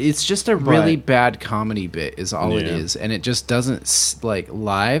 It's just a really bad comedy bit is all it Yeah. is. And it just doesn't, like,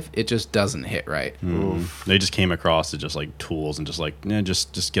 live, it just doesn't hit right. They just came across as just like tools and just like,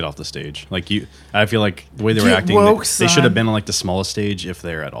 just get off the stage. Like I feel like the way they were Get acting, woke, they should have son. been on like the smallest stage if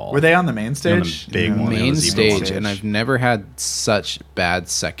they're at all. Were they on the main They're on the stage? big one. It Main was even stage, worse. and I've never had such bad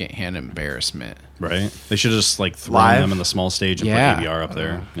secondhand embarrassment. Right? They should have just like thrown Live? them in the small stage and Yeah. put ABR up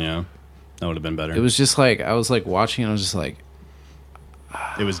there. Yeah. That would have been better. It was just like, I was like watching, and I was just like,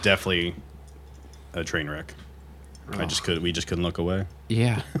 It was definitely a train wreck. We just couldn't look away.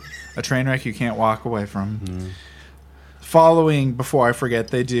 yeah. A train wreck you can't walk away from. Following, before I forget,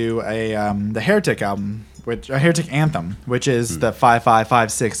 they do the Heretic album, which a Heretic anthem, which is the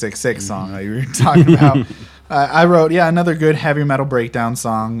 555666 song that you were talking about. I wrote, another good heavy metal breakdown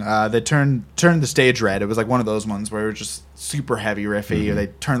song. They turned the stage red. It was like one of those ones where it was just super heavy riffy. They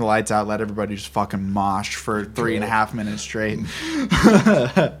turned the lights out, let everybody just fucking mosh for 3.5 minutes straight.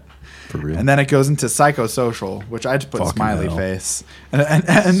 For real. And then it goes into Psychosocial, which I just put Fucking smiley hell. face.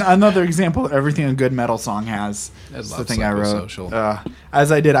 And another example of everything a good metal song has. I That's the love thing I wrote. Psychosocial.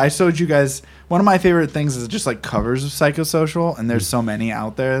 As I did, I showed you guys, one of my favorite things is just like covers of Psychosocial, and there's so many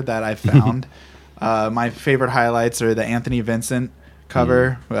out there that I found. My favorite highlights are the Anthony Vincent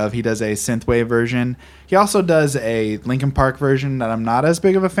cover. He does a synthwave version. He also does a Linkin Park version that I'm not as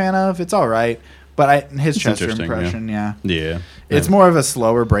big of a fan of. It's all right. But his It's Chester interesting, impression, Yeah. It's more of a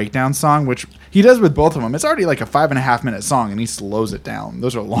slower breakdown song, which he does with both of them. It's already like a 5.5 minute song, and he slows it down.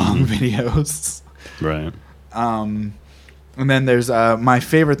 Those are long videos. Right. And then there's my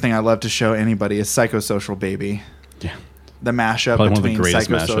favorite thing I love to show anybody is Psychosocial Baby. Yeah. The mashup Probably one of the between greatest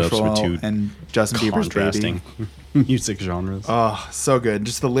mashups for Psychosocial two and Justin Bieber's Baby. Contrasting music genres. Oh, so good.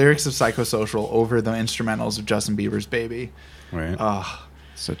 Just the lyrics of Psychosocial over the instrumentals of Justin Bieber's Baby. Right. Oh,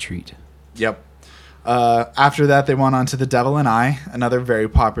 It's a treat. yep. After that, they went on to The Devil and I, another very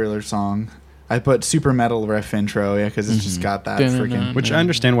popular song. I put super metal riff intro, because it's just got that freaking... Which I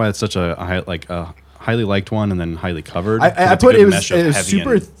understand why it's such a highly liked one and then highly covered. 'cause I it's a put good it was, mesh of it was heavy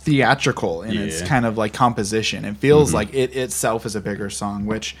super and- theatrical in its Yeah. kind of like composition. It feels like it itself is a bigger song,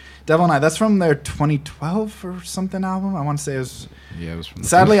 which Devil and I, that's from their 2012 or something album. I want to say it was... Yeah, it was from the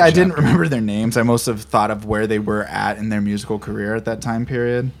Sadly, first I didn't chapter. remember their names. I most have thought of where they were at in their musical career at that time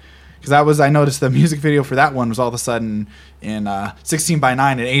period. Because I noticed the music video for that one was all of a sudden in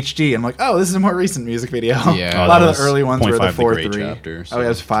 16:9 in HD. I'm like, oh, this is a more recent music video. Yeah. A lot of the early ones were the 0.5 4:3. chapter, Oh, yeah, it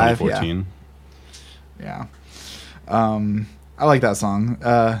was 5. 2014. Yeah. I like that song.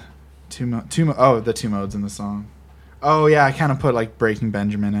 The two modes in the song. Oh yeah, I kind of put like Breaking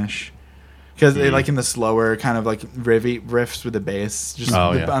Benjamin-ish. Because they like in the slower kind of like riffs with the bass. Just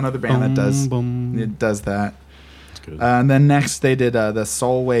another band that does that. That's good. And then next they did the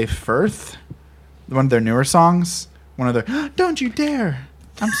Soulwave Firth, one of their newer songs. One of their Don't You Dare.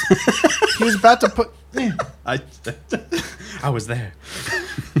 He was about to put I was there.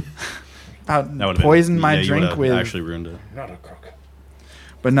 about That would've poison been, my you drink would've with. actually ruined it.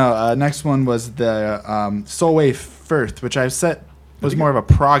 But no, next one was the Soulwave Firth, which I've set was more of a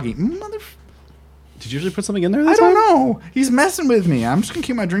proggy Did you usually put something in there? I don't know. He's messing with me. I'm just gonna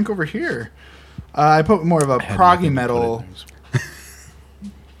keep my drink over here. I put more of a proggy metal.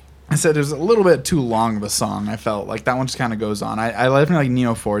 I said it was a little bit too long of a song. I felt like that one just kind of goes on. I like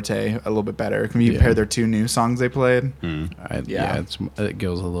Neo Forte a little bit better. Can you compare their two new songs they played? Yeah, it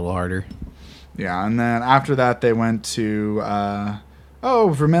goes a little harder. Yeah, and then after that they went to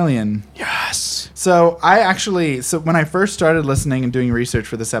Vermilion. Yes. So when I first started listening and doing research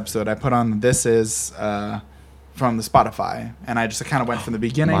for this episode, I put on This Is from the Spotify, and I just kind of went from the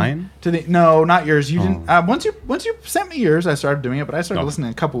beginning Mine? to the no, not yours. You didn't. Once you sent me yours, I started doing it, but I started listening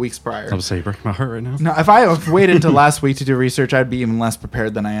a couple weeks prior. I was say, you're breaking my heart right now. No, if I waited until last week to do research, I'd be even less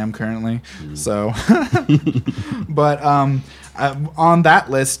prepared than I am currently. So, but on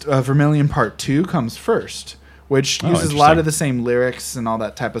that list, Vermilion Part 2 comes first, which uses a lot of the same lyrics and all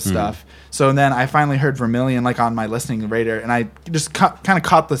that type of stuff. So then I finally heard Vermilion like on my listening radar, and I just kind of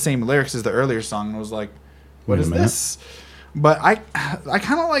caught the same lyrics as the earlier song and was like, what is this? But I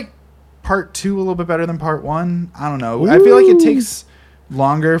kind of like Part 2 a little bit better than Part 1. I don't know. Ooh. I feel like it takes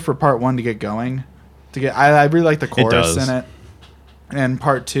longer for Part 1 to get going. I really like the chorus in it. And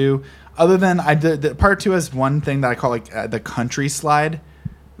Part 2, other than Part 2 has one thing that I call like the country slide.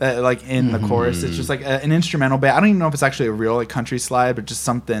 That like in the chorus, it's just like an instrumental bit. I don't even know if it's actually a real like country slide, but just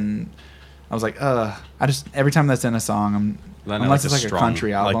something. I was like, I just every time that's in a song, unless it's like a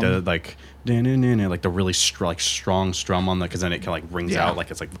country album, like the really strong strum on the, because then it kind of like rings out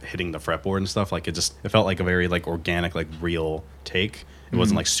like it's like hitting the fretboard and stuff. Like it felt like a very like organic, like real take. It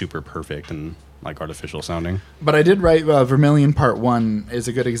wasn't like super perfect and like artificial sounding. But I did write Vermilion Part 1 is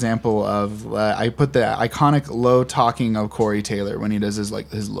a good example of I put the iconic low talking of Corey Taylor when he does his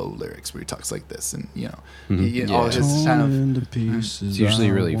low lyrics where he talks like this, and all his kind of it's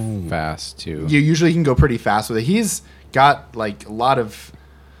usually really fast too. You usually can go pretty fast with it. He's got like a lot of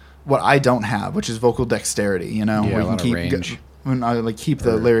what I don't have, which is vocal dexterity, where you can keep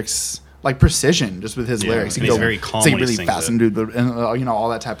the lyrics like precision just with his lyrics. He can go very calmly really fast and all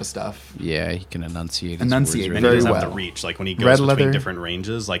that type of stuff. Yeah, he can enunciate very well. And he doesn't have the reach. Like when he goes between different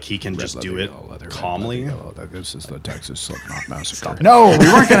ranges, like he can just do it calmly. This is the Texas Slipknot Massacre. No, we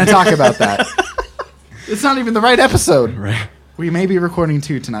weren't going to talk about that. It's not even the right episode. Right. We may be recording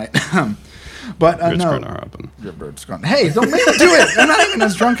 2 tonight. But no. Hey, don't make me do it. I'm not even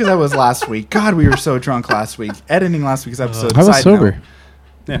as drunk as I was last week. God, we were so drunk last week. Editing last week's episode. I was sober.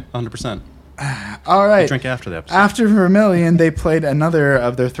 Yeah, 100%. All right. Drink after the episode. After Vermilion, they played another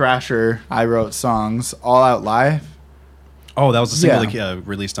of their Thrasher I Wrote songs, All Out Live. Oh, that was a single that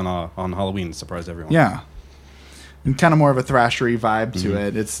released on Halloween. Surprised everyone. Yeah. And kind of more of a thrashery vibe to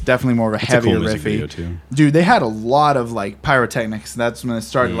it. It's definitely more of a heavier cool riffy. video too. Dude, they had a lot of like pyrotechnics. That's when it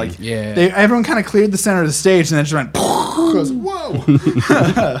started. Everyone kind of cleared the center of the stage and then just went. Goes, whoa.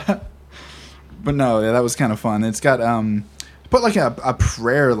 But no, that was kind of fun. It's got put like a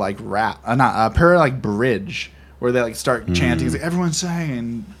prayer like rap, not a prayer like bridge where they like start chanting. It's like everyone's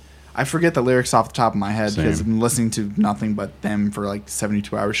saying. I forget the lyrics off the top of my head because I've been listening to nothing but them for like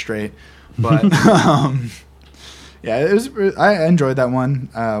 72 hours straight. But yeah, it was. I enjoyed that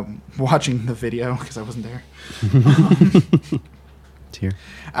one. Watching the video because I wasn't there. Tear.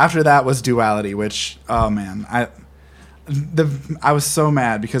 After that was Duality, which man, I was so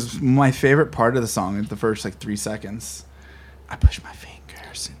mad because my favorite part of the song, the first like 3 seconds, I push my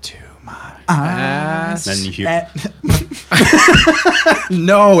fingers into my ass. Then you hear.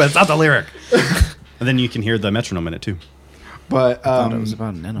 No, it's not the lyric. And then you can hear the metronome in it too. But I thought it was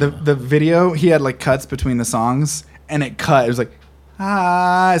about an enema. The video, he had like cuts between the songs, and it cut. It was like,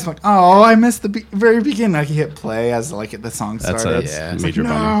 it's like, oh, I missed the very beginning. Like he hit play as like the song started. That's a major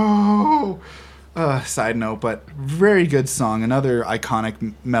bummer. Side note, but very good song. Another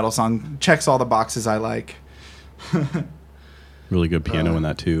iconic metal song. Checks all the boxes I like. Really good piano in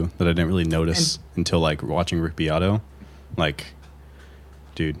that too. That I didn't really notice until like watching Rick Beato. Like,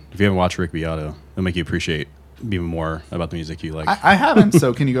 dude, if you haven't watched Rick Beato, it'll make you appreciate even more about the music you like. I haven't,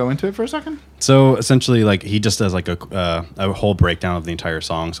 so can you go into it for a second? So essentially, like he just does like a whole breakdown of the entire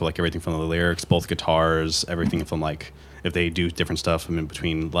song. So like everything from the lyrics, both guitars, everything from like if they do different stuff in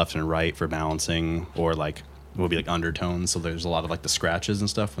between left and right for balancing, or like it will be like undertones. So there's a lot of like the scratches and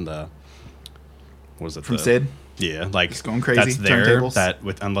stuff from the from Sid. Yeah, like it's going crazy. That's there. That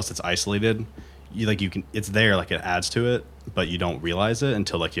with unless it's isolated, you can. It's there. Like it adds to it, but you don't realize it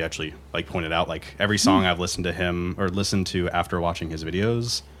until like you actually like point it out. Like every song I've listened to him or listened to after watching his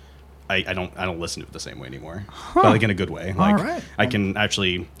videos, I don't listen to it the same way anymore. But like in a good way. Like all right. I can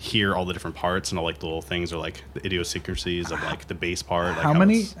actually hear all the different parts and all like the little things or like the idiosyncrasies of like the bass part. Like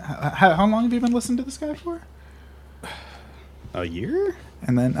how long have you been listening to this guy for? A year?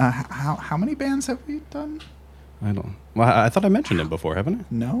 And then how many bands have we done? Well, I thought I mentioned him before, haven't I?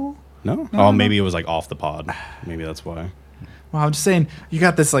 No. No, maybe it was like off the pod. Maybe that's why. Well, I'm just saying, you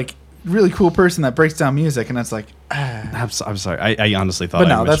got this like really cool person that breaks down music, and it's like, I'm sorry. I honestly thought. But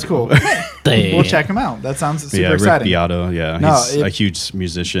no, that's cool. We'll check him out. That sounds super exciting. Rick Beato. Yeah, he's a huge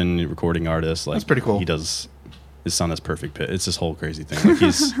musician, recording artist. Like, that's pretty cool. His son has perfect pitch. It's this whole crazy thing. Like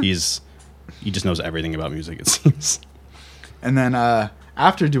he just knows everything about music. It seems. And then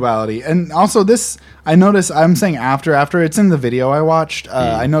after Duality, and also this, I noticed. I'm saying after it's in the video I watched.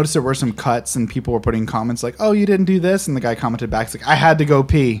 I noticed there were some cuts, and people were putting comments like, "Oh, you didn't do this," and the guy commented back, "It's like I had to go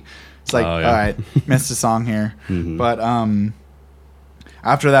pee." It's like, all right, missed a song here, but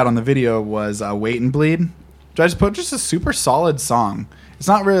after that on the video was "Wait and Bleed." Which I just put just a super solid song. It's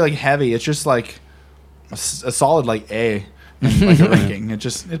not really like heavy. It's just like a solid like A, and like a ranking.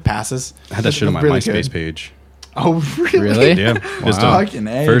 It passes. I had that shit on my MySpace page. Oh, really? Yeah. Wow. It's the Fucking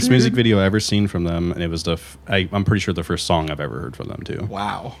A, first dude. music video I ever seen from them, and it was I'm pretty sure the first song I've ever heard from them too.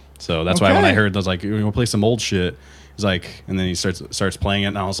 Wow. So that's why when I heard, I was like, "We're gonna play some old shit." He's like, and then he starts playing it,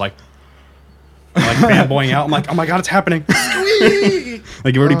 and I was like fanboying out. I'm like, "Oh my god, it's happening!"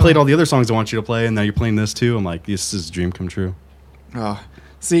 Like, you already played all the other songs I want you to play, and now you're playing this too. I'm like, this is a dream come true. Oh,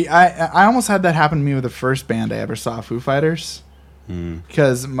 see, I almost had that happen to me with the first band I ever saw, Foo Fighters.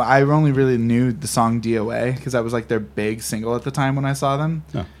 Because I only really knew the song DOA because that was like their big single at the time when I saw them.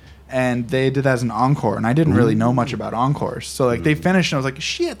 Oh. And they did that as an encore, and I didn't really know much about encores. So like they finished, and I was like,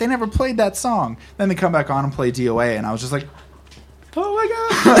 shit, they never played that song. Then they come back on and play DOA, and I was just like, oh my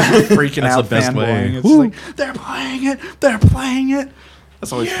god, freaking out, the best way. fanboying. It's like they're playing it.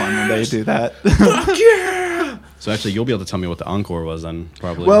 That's always fun when they do that. Fuck yeah! So actually, you'll be able to tell me what the encore was then,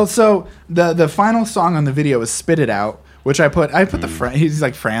 probably. Well, so the final song on the video is "Spit It Out," which I put he's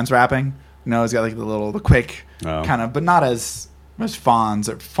like Franz rapping. You know, he's got like the quick kind of, but not as Franz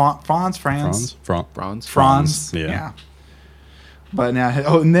or Franz. Yeah. But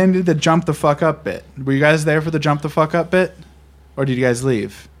now, and then did the jump the fuck up bit. Were you guys there for the jump the fuck up bit, or did you guys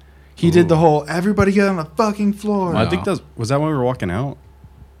leave? He did the whole everybody get on the fucking floor. I think was that when we were walking out?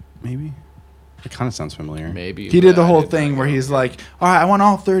 Maybe. It kind of sounds familiar. Maybe. He did the whole thing where he's like, all right, I want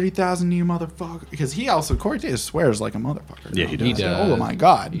all 30,000 of you motherfuckers. Because Corey Taylor swears like a motherfucker. Yeah, he does. He does. Oh my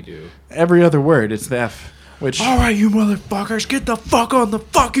God. He do. Every other word, it's the F. Which, all right, you motherfuckers, get the fuck on the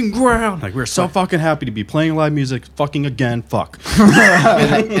fucking ground. Like, we're so fucking happy to be playing live music fucking again. Fuck.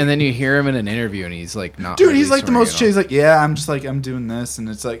 and then you hear him in an interview, and he's like, not. Dude, really he's like the most chill. He's swearing like, yeah, I'm just like, I'm doing this. And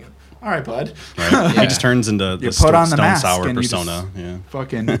it's like, all right, bud. Right? Yeah. He just turns into the put on the Stone mask Sour and you persona. just Yeah.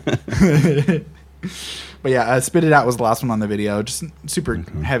 Fucking. But yeah, Spit It Out was the last one on the video. Just super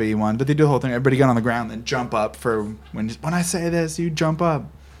heavy one. But they do the whole thing. Everybody get on the ground and jump up for when I say this, you jump up.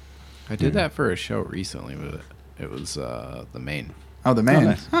 I did that for a show recently, but it was the main. Oh, the man.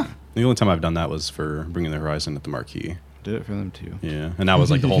 Nice. The only time I've done that was for Bringing the Horizon at the Marquee. Did it for them too. Yeah, and that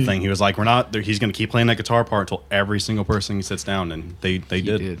was like the whole thing. He was like, "We're not." He's going to keep playing that guitar part until every single person sits down, and they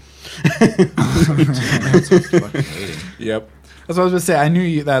did. Yep. That's what I was going to say. I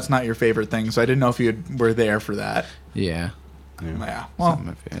knew that's not your favorite thing, so I didn't know if you were there for that. Yeah. Yeah. Well,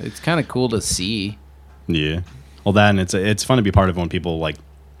 It's kind of cool to see. Yeah. Well, that and it's fun to be part of when people like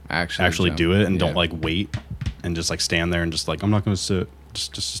actually jump. do it and don't like wait and just like stand there and just like, I'm not going to sit.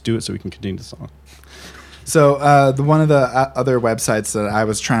 Just do it so we can continue the song. So one of the other websites that I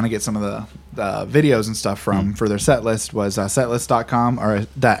was trying to get some of the videos and stuff from for their set list was setlist.com or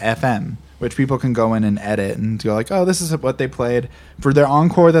 .fm, which people can go in and edit and go like, oh, this is what they played. For their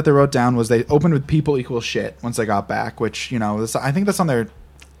encore that they wrote down was they opened with People Equal Shit once they got back, which, you know, I think that's on their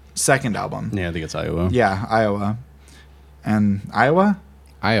second album. Yeah, I think it's Iowa. Yeah, Iowa. And Iowa?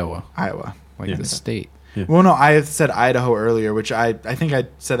 Iowa. Like the state. Yeah. Well, no, I said Idaho earlier, which I think I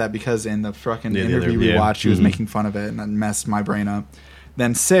said that because in the fucking interview we watched, she was making fun of it and that messed my brain up.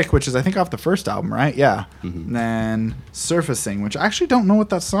 Then Sick, which is I think off the first album, right? Yeah. And then Surfacing, which I actually don't know what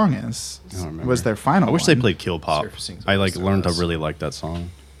that song is. I don't remember. Was their final I wish one. they played Kill Pop. Surfacing's I like almost learned to us. really like that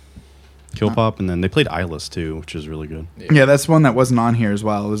song. Kill Pop, and then they played Eyeless too, which is really good. Yeah, that's one that wasn't on here as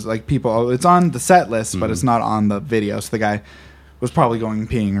well. It was like it's on the set list, but it's not on the video. So the guy was probably going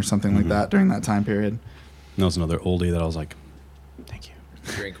peeing or something like that during that time period. And that was another oldie that I was like, thank you.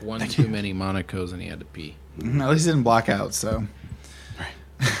 Drank one too many Monacos and he had to pee. At least he didn't black out, so.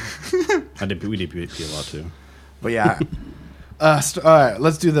 We did pee a lot too. But yeah. All right,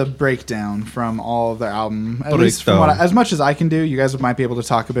 let's do the breakdown from all of their album. At least from as much as I can do. You guys might be able to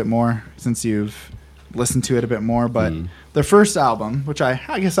talk a bit more since you've listened to it a bit more. But their first album, which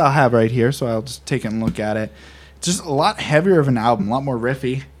I guess I'll have right here, so I'll just take it and look at it. It's just a lot heavier of an album, a lot more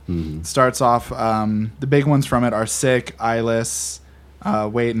riffy. Starts off, the big ones from it are Sick, Eyeless,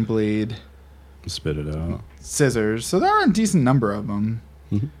 Wait and Bleed, Spit It Out, Scissors. So there are a decent number of them.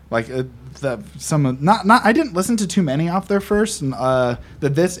 Like I didn't listen to too many off their first. And,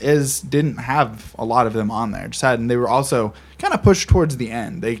 didn't have a lot of them on there. And they were also kind of pushed towards the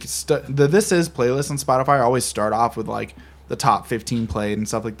end. The This Is playlist on Spotify always start off with like the top 15 played and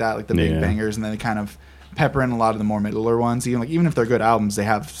stuff like that, like the big bangers, and then they kind of pepper in a lot of the more middler ones. Even if they're good albums, they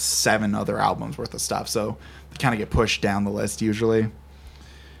have 7 other albums worth of stuff, so they kind of get pushed down the list usually.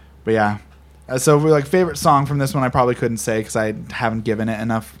 But yeah. So we're like favorite song from this one I probably couldn't say because I haven't given it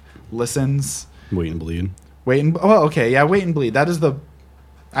enough listens. Wait and Bleed. Wait and Bleed. That is the...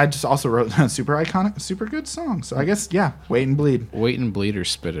 I just also wrote a super iconic, super good song. So I guess, yeah, Wait and Bleed. Wait and Bleed or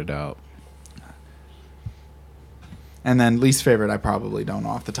Spit It Out. And then least favorite, I probably don't know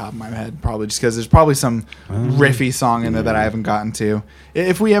off the top of my head. Probably just because there's probably some riffy song in there that I haven't gotten to.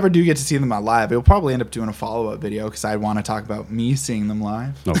 If we ever do get to see them live, it'll probably end up doing a follow-up video because I want to talk about me seeing them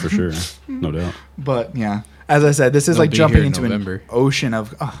live. Oh, for sure. No doubt. But, yeah. As I said, this is They'll like be jumping here into November. an ocean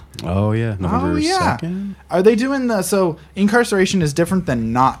of... Oh, yeah. November 2nd? Are they doing the... So, Incarceration is different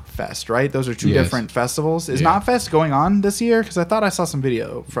than Not Fest, right? Those are two Yes. different festivals. Is Yeah. Not Fest going on this year? Because I thought I saw some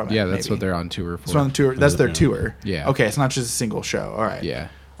video from it. Yeah, that's maybe. what they're on tour for. It's on the tour. That's their Yeah. tour. Yeah. Okay, it's not just a single show. All right. Yeah.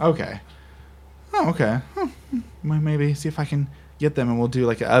 Okay. Oh, okay. Well, maybe see if I can get them and we'll do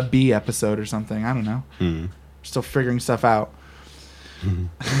like a B episode or something. I don't know. Hmm. Still figuring stuff out.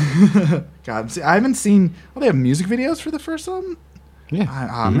 God, see, I haven't seen... Oh, they have music videos for the first album?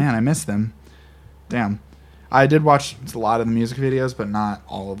 Yeah. Man, I missed them. Damn. I did watch a lot of the music videos, but not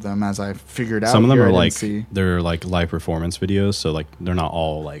all of them as I figured out. Some of them here. are I didn't like... see. They're like live performance videos, so like they're not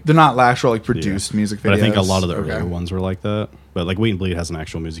all like... They're not actual like produced music videos. But I think a lot of the Okay. earlier ones were like that. But like Wait and Bleed has an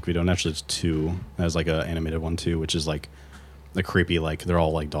actual music video, and actually it's two. It has like an animated one too, which is like the creepy, like they're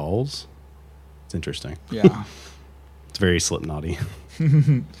all like dolls. It's interesting. Yeah. It's very Slipknot-y.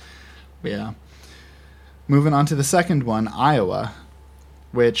 Yeah. Moving on to the second one, Iowa,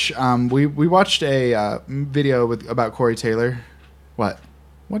 which we watched a video about Corey Taylor. What?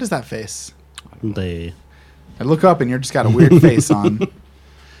 What is that face? They... I look up and you're just got a weird face on.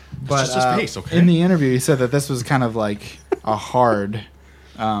 But just his face, okay? in the interview, he said that this was kind of like a hard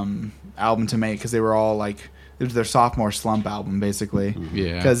album to make because they were all like it was their sophomore slump album basically.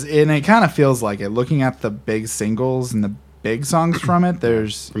 Yeah. Because it kind of feels like it. Looking at the big singles and the big songs from it,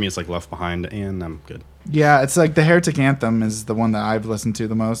 there's For me, it's like Left Behind, and I'm good. yeah, it's like the Heretic Anthem is the one that I've listened to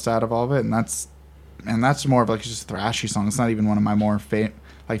the most out of all of it, and that's more of like just a thrashy song. It's not even one of my more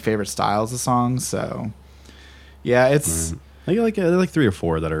favorite styles of songs. So yeah, it's I like 3 or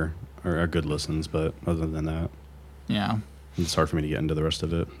 4 that are good listens, but other than that, yeah. it's hard for me to get into the rest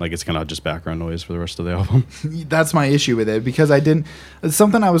of it. Like it's kind of just background noise for the rest of the album. That's my issue with it because it's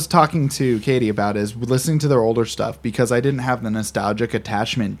something I was talking to Katie about is listening to their older stuff because I didn't have the nostalgic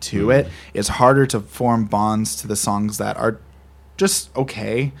attachment to it. It's harder to form bonds to the songs that are just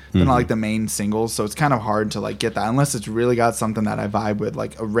okay. They're not like the main singles, so it's kind of hard to like get that unless it's really got something that I vibe with,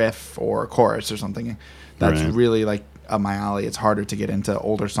 like a riff or a chorus or something that's Right. really like up my alley. It's harder to get into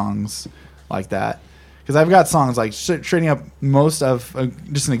older songs like that. Because I've got songs like straighting up most of,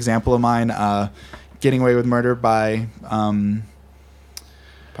 just an example of mine, Getting Away with Murder by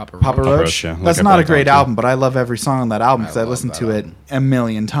Papa Papa Roach. Roach. yeah. Like That's I not a blacked great out, too. album, but I love every song on that album because I love listened that to it album. a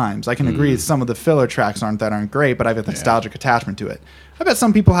million times. I can agree some of the filler tracks aren't great, but I have a nostalgic attachment to it. I bet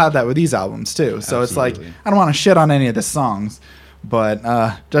some people have that with these albums too. So it's like, Absolutely. I don't want to shit on any of the songs, but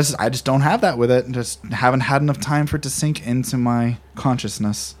I just don't have that with it. Just haven't had enough time for it to sink into my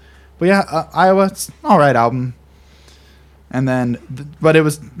consciousness. But yeah, Iowa, it's an all right album. And then, but it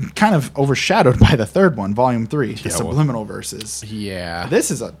was kind of overshadowed by the third one, Volume 3, the Yeah, well- Subliminal Verses. Yeah. This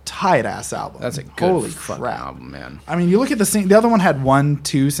is a tight ass album. That's a good Holy fucking crap. album, man. I mean, you look at the other one had 1,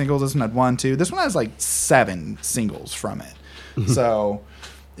 2 singles. This one had 1, 2. This one has like 7 singles from it. So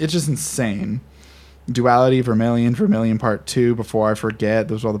it's just insane. Duality, Vermilion Part 2, Before I Forget.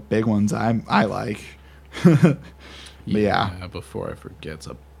 Those are all the big ones I like. But yeah. Before I Forget, it's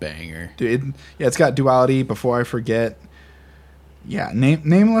a banger. Dude, it's got Duality, Before I Forget. Yeah,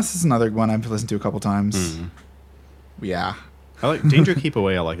 Nameless is another one I've listened to a couple times. Yeah. I like Danger Keep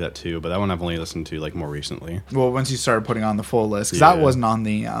Away. I like that too, but that one I've only listened to like more recently. Well, once you started putting on the full list, because Yeah. that wasn't on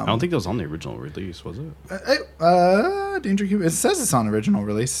the... I don't think that was on the original release, was it? Danger Cube. It says it's on original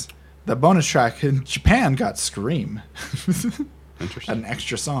release. The bonus track in Japan got Scream. Had Interesting. an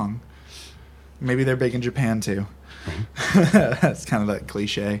extra song. Maybe they're big in Japan too. That's kind of that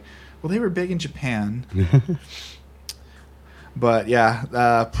cliche. Well, they were big in Japan. But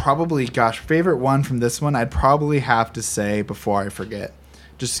yeah, probably, gosh, favorite one from this one, I'd probably have to say Before I Forget.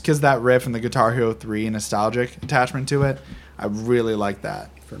 Just because that riff and the Guitar Hero 3 nostalgic attachment to it, I really like that.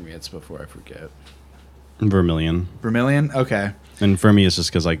 For me, it's Before I Forget. Vermilion. Vermilion? Okay. And for me, it's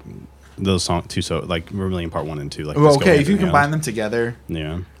just because like those like Vermilion Part 1 and 2. Like Well, just go okay, hand if you in hand. combine them together.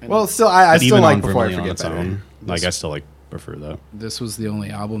 Yeah. Well, still, I But still even like on Before I Vermilion on Forget its better. own, like I still like prefer that. This was the only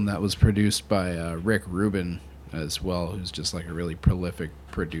album that was produced by Rick Rubin as well, who's just like a really prolific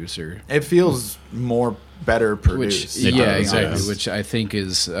producer. It feels better produced. Which, yeah, does, exactly. yes. Which I think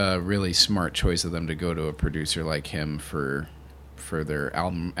is a really smart choice of them to go to a producer like him for for their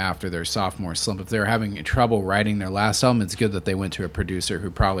album after their sophomore slump. If they're having trouble writing their last album, it's good that they went to a producer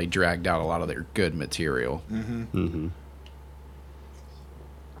who probably dragged out a lot of their good material.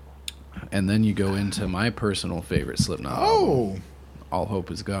 And then you go into my personal favorite Slipknot album. All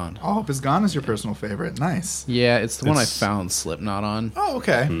Hope Is Gone. All Hope Is Gone is your personal favorite. Nice. Yeah, it's the one I found Slipknot on. Oh,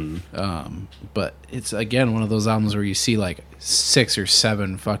 okay. But it's, again, one of those albums where you see, like, 6 or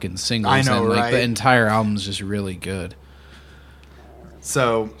 7 fucking singles. I know, and, like, right? the entire album's just really good.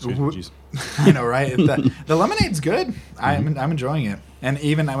 So, I know, right? The lemonade's good. I'm enjoying it. And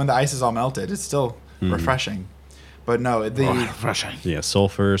even when the ice is all melted, it's still refreshing. But no, refreshing. Yeah,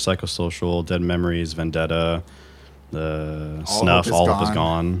 Sulfur, Psychosocial, Dead Memories, Vendetta, the All Snuff, Hope Is All Hope Is Gone.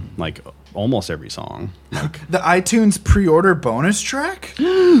 Gone. Like, almost every song. Like, the iTunes pre-order bonus track?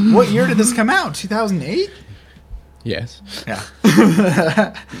 What year did this come out? 2008? Yes.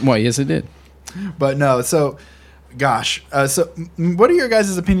 Yeah. Well, yes, it did. But no, so, gosh. What are your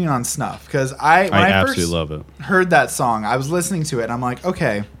guys' opinion on Snuff? Because when I absolutely first love it. heard that song, I was listening to it, and I'm like,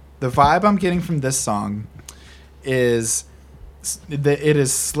 okay, the vibe I'm getting from this song is it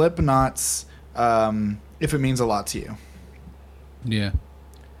is Slipknot's If It Means a Lot to You. Yeah.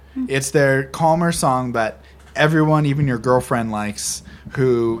 It's their calmer song that everyone, even your girlfriend, likes,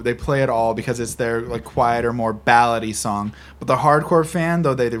 who they play it all because it's their like quieter, more ballady song. But the hardcore fan,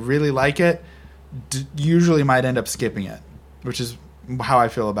 though they really like it, usually might end up skipping it, which is how I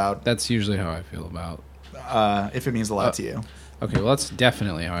feel about That's usually how I feel about... If It Means a Lot to You. Okay, well, that's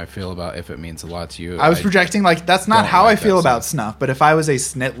definitely how I feel about If It Means a Lot to You. I was projecting, like, that's not don't how like I feel that about song. Snuff, but if I was a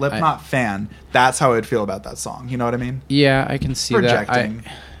Slipknot fan, that's how I would feel about that song. You know what I mean? Yeah, I can see Projecting.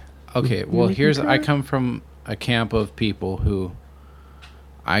 that. Okay, well, I come from a camp of people who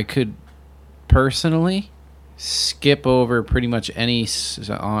I could personally skip over pretty much any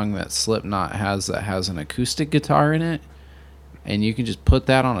song that Slipknot has that has an acoustic guitar in it. And you can just put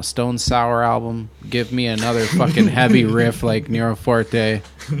that on a Stone Sour album, give me another fucking heavy riff like Nero Forte,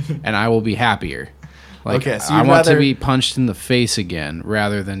 and I will be happier. Like, Okay, so I you'd want to rather- be punched in the face again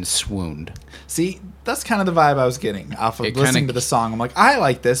rather than swooned. See, that's kind of the vibe I was getting off of It listening kinda- to the song. I'm like, I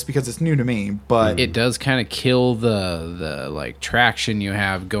like this because it's new to me, but It does kind of kill the like traction you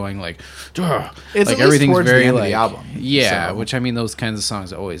have going like, "Ugh." It's like at least towards the very end of like the album, yeah, so- which I mean those kinds of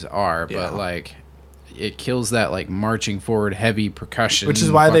songs always are, Yeah. but like it kills that like marching forward heavy percussion, which is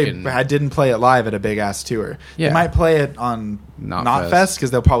why fucking- I didn't play it live at a big ass tour. Yeah. They might play it on Knotfest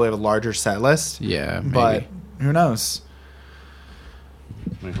because they'll probably have a larger set list. yeah, maybe. But who knows?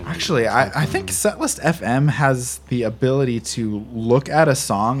 Actually, I think Setlist FM has the ability to look at a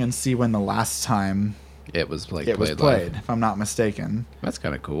song and see when the last time it was like it was played played, live. if I'm not mistaken. That's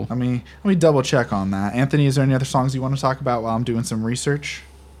kind of cool. Let me double check on that. Anthony, is there any other songs you want to talk about while I'm doing some research?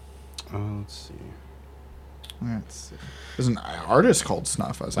 Let's see. Let's see. There's an artist called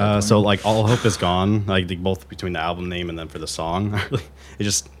Snuff. So like All Hope Is Gone, like both between the album name and then for the song. I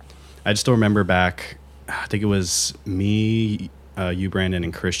just still remember back, I think it was me, you, Brandon,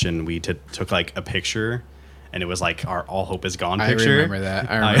 and Christian. We took like a picture, and it was like our All Hope Is Gone picture. I remember that.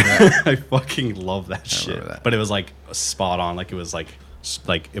 I fucking love that shit. remember that. But it was like spot on. Like it was like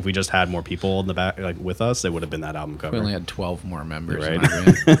if we just had more people in the back like with us, it would have been that album cover. We only had 12 more members. Right. in our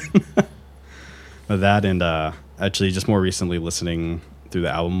band. That and actually just more recently listening through the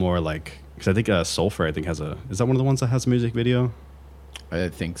album more, like because I think Sulfur is that one of the ones that has a music video? I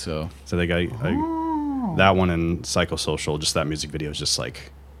think so. So they got that one and Psychosocial. Just that music video is just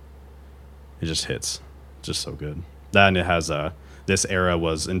like it just hits, just so good. That and it has this era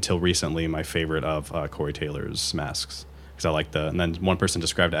was until recently my favorite of Corey Taylor's masks because I like and then one person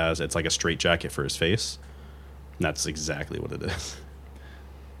described it as it's like a straight jacket for his face, and that's exactly what it is.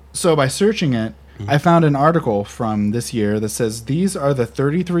 So by searching it, I found an article from this year that says these are the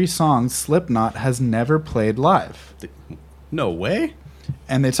 33 songs Slipknot has never played live. No way.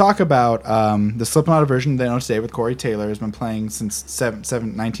 And they talk about the Slipknot version They Know Today with Corey Taylor has been playing since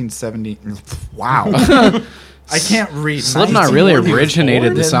 1970. Wow. I can't read. Slipknot really 1944?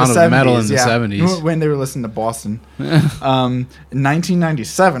 originated the sound of metal in the 70s. When they were listening to Boston.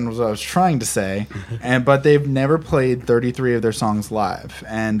 1997 was what I was trying to say. But they've never played 33 of their songs live.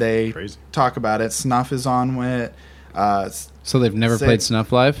 And they Crazy. talk about it. Snuff is on with So they've never played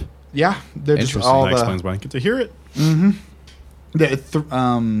Snuff live? yeah, they're just Interesting. all That the explains why I get to hear it.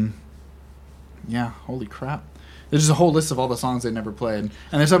 yeah, holy crap. There's just a whole list of all the songs they never played.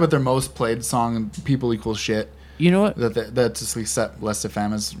 And they talk about their most played song and People Equal Shit. You know what? That just like set Less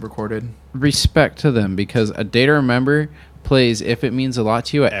FM has recorded. Respect to them because A Day to Remember plays If It Means a Lot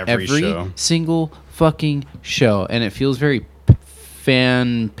to You at Every every single fucking show. And it feels very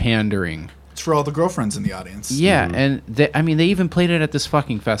fan pandering. It's for all the girlfriends in the audience. Yeah, and they even played it at this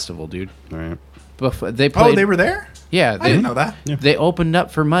fucking festival, dude. Right. They played, They were there? Yeah, I didn't know that. Yeah. They opened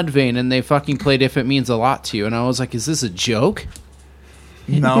up for Mudvayne and they fucking played "If It Means a Lot to You," and I was like, "Is this a joke?"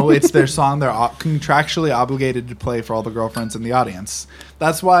 No, it's their song. They're contractually obligated to play for all the girlfriends in the audience.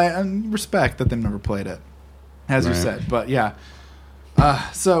 That's why I respect that they've never played it, as you Right. said. But yeah.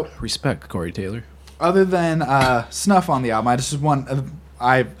 So Respect, Corey Taylor. other than Snuff on the album, I just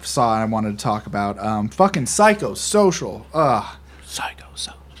I saw and I wanted to talk about fucking Psychosocial. Psycho.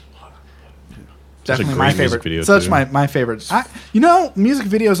 So. Definitely great my music favorite. video, Such too. my favorite. Music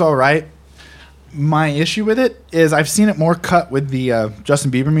video's all right. My issue with it is I've seen it more cut with the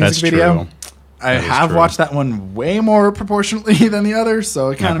Justin Bieber music That's video. true. I That is have true. watched that one way more proportionately than the other, so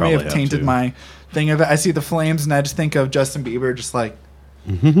it kind of may probably have have tainted too. my thing of it. I see the flames and I just think of Justin Bieber, just like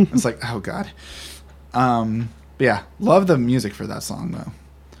it's like, oh god. But yeah, love the music for that song though.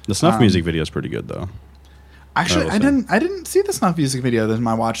 The Snuff music video is pretty good though. Actually, will I say. didn't see the Snuff music video in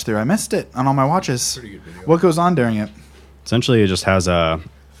my watch through. I missed it on all my watches. Pretty good video. What goes on during it? Essentially, it just has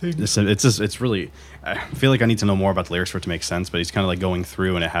it's really. I feel like I need to know more about the lyrics for it to make sense. But he's kind of like going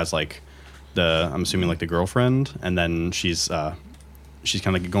through, and it has like I'm assuming like the girlfriend, and then she's kind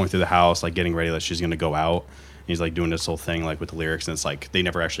of going through the house, like getting ready, that she's gonna go out. And he's like doing this whole thing like with the lyrics, and it's like they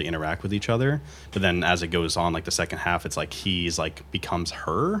never actually interact with each other. But then as it goes on, like the second half, it's like he's like becomes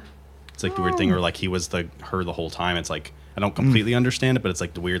her. It's like the weird thing where like he was her the whole time. It's like I don't completely understand it, but it's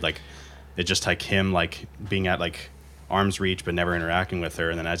like the weird like it's just like him like being at like arm's reach but never interacting with her,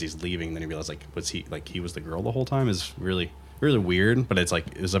 and then as he's leaving, then he realizes like he was the girl the whole time. Is really weird, but it's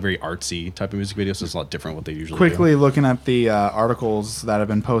a very artsy type of music video, so it's a lot different what they usually Quickly looking at the articles that have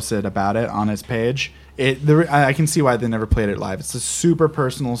been posted about it on his page, I can see why they never played it live. It's a super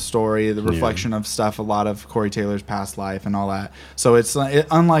personal story, the reflection of stuff, a lot of Corey Taylor's past life and all that. So it's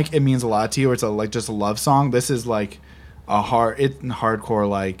unlike It Means a Lot to You, where it's like just a love song. This is like a hardcore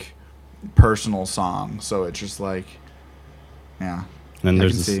like personal song. So it's just like, yeah. And then I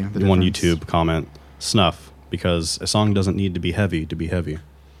there's can see this the one difference. YouTube comment, Snuff, because a song doesn't need to be heavy to be heavy.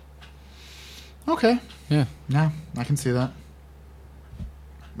 Okay. Yeah. Yeah, I can see that.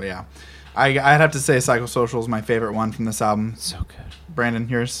 But yeah, I'd have to say Psychosocial is my favorite one from this album. So good. Brandon,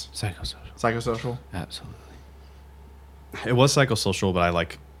 yours? Psychosocial. Psychosocial? Absolutely. It was psychosocial, but I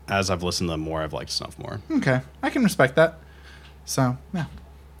like as I've listened to them more, I've liked Snuff more. Okay, I can respect that. So, yeah.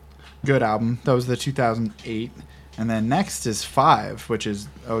 Good album. That was the 2008. And then next is 5, which is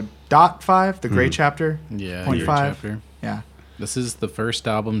 .5, the Gray Chapter. Yeah. Point Year 5. Chapter. Yeah. This is the first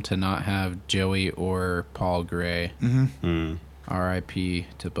album to not have Joey or Paul Gray. Mm-hmm. R.I.P.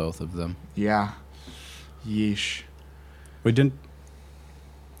 to both of them. Yeah. Yeesh. We didn't.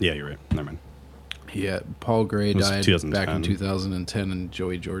 Yeah, you're right. Never mind. Yeah, Paul Gray It was died 2010. back in 2010, and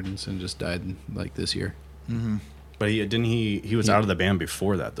Joey Jordison just died like this year, Mm-hmm. But he was out of the band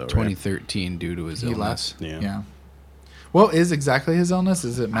before that though, right? 2013, due to his He illness. left. Yeah. Yeah. What is exactly his illness?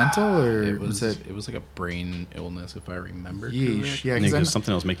 Is it mental or It was was it? like a brain illness, if I remember. Yeesh. correct. Yeah, I think because it was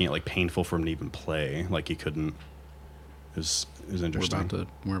something that was making it like painful for him to even play. Like he couldn't. It was interesting.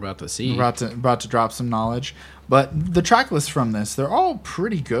 We're about to see. about to drop some knowledge. But the track list from this, they're all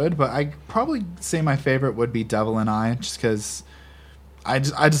pretty good, but I probably say my favorite would be Devil and I, just because I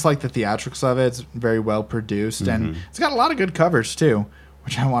just like the theatrics of it. It's very well produced, and it's got a lot of good covers too,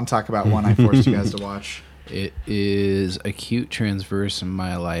 which I want to talk about one I forced you guys to watch. It is acute transverse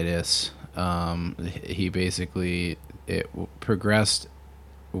myelitis. He basically progressed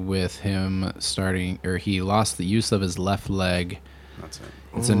with him he lost the use of his left leg. That's it.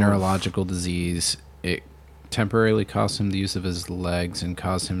 It's a neurological disease. It temporarily cost him the use of his legs and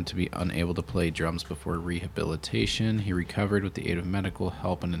caused him to be unable to play drums before rehabilitation. He recovered with the aid of medical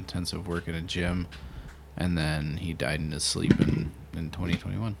help and intensive work in a gym, and then he died in his sleep in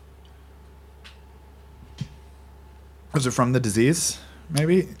 2021. Was it from the disease?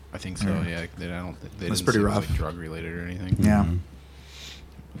 Maybe. I think so. Yeah, they That's didn't pretty say it was, rough. like drug related or anything. Yeah.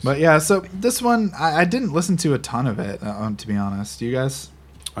 But yeah, so this one I didn't listen to a ton of it, to be honest. You guys?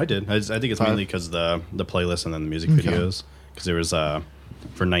 I did. I think it's 5? mainly because the playlist and then the music Okay. videos. Because there was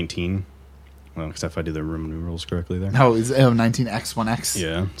for 19. Well, except if I do the Roman numerals correctly there. No, it's 19X1X.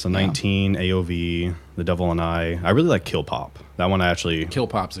 Yeah. So 19, AOV, The Devil and I. I really like Kill Pop. That one I actually. Kill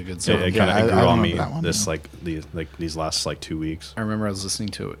Pop's a good song. It Yeah, kind of I grew on remember me that one, this yeah. these last 2 weeks. I remember I was listening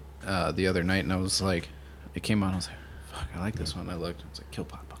to it the other night, and I was like, it came on. I was like, fuck, I like this one. I looked. It's like Kill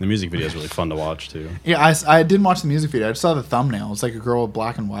Pop. The music video is really fun to watch too. Yeah, I didn't watch the music video. I just saw the thumbnail. It's like a girl with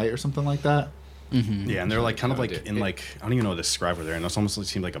black and white or something like that. Mm-hmm. Yeah, and they're like kind of like It- in like I don't even know what to describe where they're in. It almost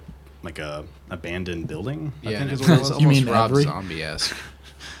seemed like a abandoned building. I Yeah, think and is it what it was was. You almost mean Rob every- Zombie-esque.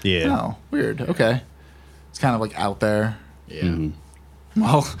 Yeah. Oh, weird. Okay. It's kind of like out there. Yeah. Mm-hmm.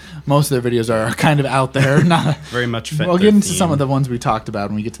 Well, most of their videos are kind of out there. Not Very much. We'll get into some of the ones we talked about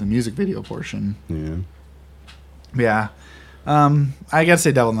when we get to the music video portion. Yeah. Yeah. I gotta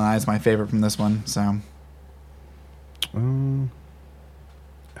say Devil in the Eye is my favorite from this one. So.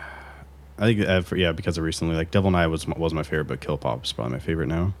 I think because of recently, like Devil and I was my favorite, but Kill Pop is probably my favorite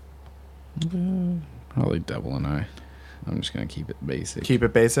now. Probably Devil and I. I'm just gonna keep it basic. Keep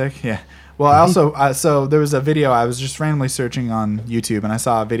it basic, yeah. Well, I also so there was a video I was just randomly searching on YouTube, and I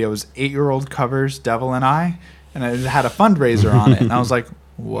saw a video. It was 8-year-old covers Devil and I, and it had a fundraiser on it, and I was like,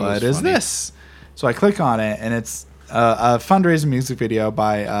 "What is funny. this?" So I click on it, and it's a fundraising music video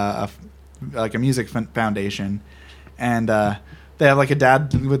by a music foundation, and they have like a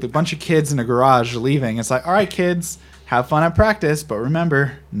dad with a bunch of kids in a garage leaving. It's like, "All right, kids, have fun at practice, but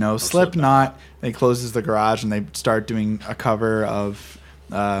remember, no Slipknot." They closes the garage and they start doing a cover of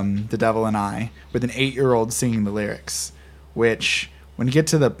The Devil and I with an 8-year-old singing the lyrics, which when you get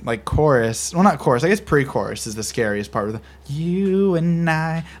to the like chorus, well, not chorus, I guess pre-chorus is the scariest part of the "you and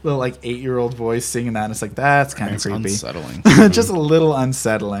I," little like 8-year-old voice singing that, and it's like, that's kind of creepy. Unsettling. Just a little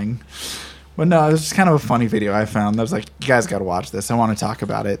unsettling. But no, it was just kind of a funny video I found. I was like, you guys got to watch this. I want to talk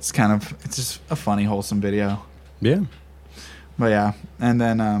about it. It's just a funny, wholesome video. Yeah. But yeah, and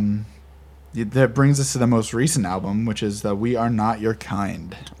then that brings us to the most recent album, which is the "We Are Not Your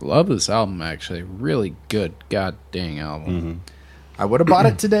Kind." Love this album, actually. Really good god dang album. Mm-hmm. I would have bought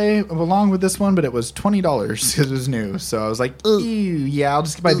it today along with this one, but it was $20 because it was new. So I was like, ew, yeah, I'll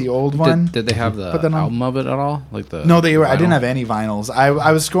just buy the old one. Did they have the album of it at all? Like the No, they were. I vinyl? didn't have any vinyls.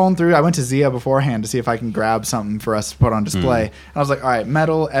 I was scrolling through. I went to Zia beforehand to see if I can grab something for us to put on display. And I was like, all right,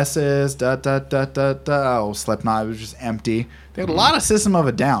 metal, S's, oh, Slipknot. It was just empty. They had a lot of System of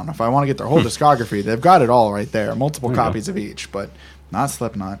a Down. If I want to get their whole discography, they've got it all right there. Multiple copies of each, but not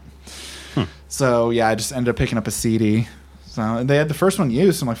Slipknot. So yeah, I just ended up picking up a CD. So and they had the first one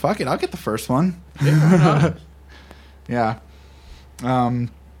used. So I'm like, fuck it, I'll get the first one. Yeah. But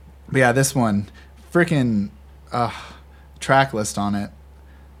yeah, this one, freaking track list on it: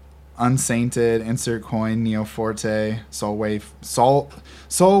 Unsainted, Insert Coin, Neo Forte, Solway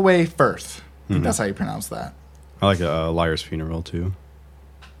Firth. I think that's how you pronounce that. I like Liar's Funeral too.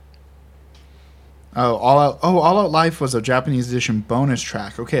 All Out Life was a Japanese edition bonus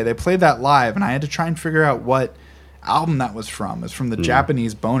track. Okay, they played that live, and I had to try and figure out what album that was from. It's from the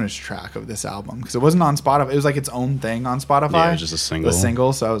Japanese bonus track of this album because it wasn't on Spotify. It was like its own thing on Spotify. Yeah, it was just a single. The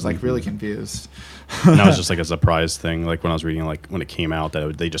single, so I was like really confused. And that was just like a surprise thing. Like when I was reading, like when it came out,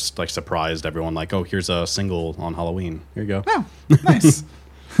 that they just like surprised everyone. Like, oh, here's a single on Halloween. Here you go. Oh, nice.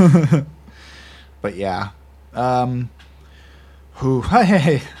 But yeah. Hey,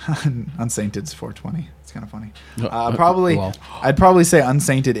 Unsainted's 420. It's kind of funny. I'd probably say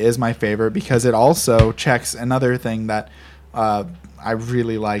Unsainted is my favorite because it also checks another thing that I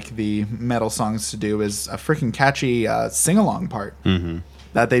really like the metal songs to do is a freaking catchy sing-along part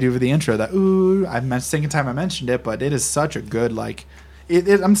that they do for the intro. That second time I mentioned it, but it is such a good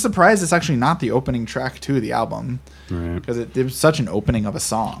I'm surprised it's actually not the opening track to the album because it was such an opening of a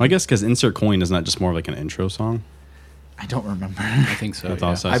song. I guess because Insert Coin is not just more like an intro song. I don't remember. I think so.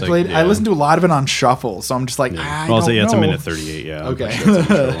 I listened to a lot of it on shuffle, so I'm just like, I don't know. It's a minute 38. Yeah. Okay.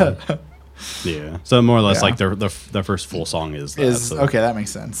 Sure yeah. So more or less, like their first full song is that. Okay, that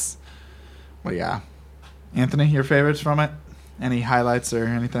makes sense. Well, yeah. Anthony, your favorites from it? Any highlights or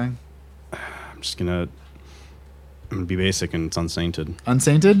anything? I'm just gonna be basic, and it's Unsainted.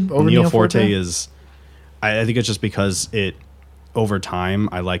 Unsainted over Neo Forte is. I think it's just because it. Over time,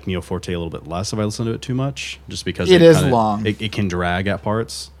 I like Neo Forte a little bit less if I listen to it too much, just because it is long. It can drag at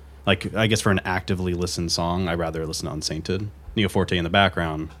parts. Like, I guess for an actively listened song, I'd rather listen to Unsainted. Neo Forte in the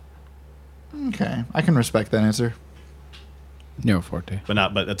background. Okay, I can respect that answer. Neo Forte.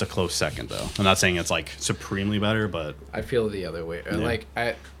 But it's a close second, though. I'm not saying it's, like, supremely better, but... I feel the other way. Yeah. Like,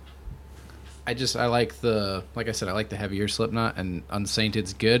 I like like I said, I like the heavier Slipknot, and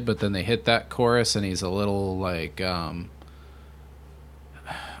Unsainted's good, but then they hit that chorus, and he's a little, like,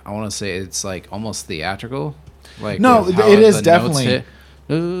 I want to say it's like almost theatrical. Like no, it is definitely.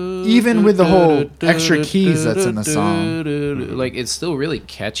 Even with the whole extra keys that's in the song, like it's still really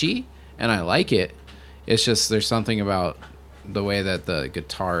catchy, and I like it. It's just there's something about the way that the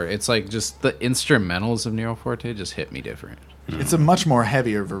guitar. It's like just the instrumentals of Neo Forte just hit me different. It's a much more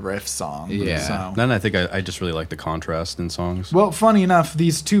heavier of a riff song. Yeah. So. Then I think I just really like the contrast in songs. Well, funny enough,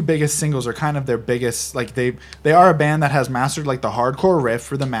 these two biggest singles are kind of their biggest. Like they are a band that has mastered like the hardcore riff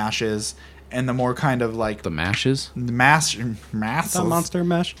for the mashes and the more kind of like The mashes. the mass The Monster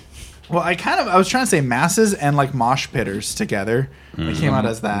Mash. Well, I was trying to say masses and like mosh pitters together. It came out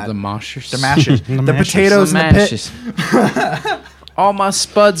as that. The moshers. The mashers. The mashers. potatoes in the pit. Mashes. All my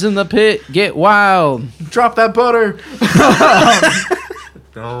spuds in the pit, get wild. Drop that butter.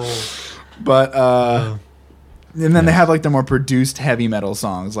 No. But and then they have like the more produced heavy metal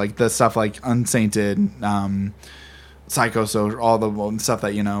songs, like the stuff like Unsainted, Psychosocial, all the stuff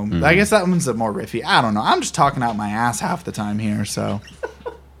that, you know. I guess that one's a more riffy. I don't know. I'm just talking out my ass half the time here, so.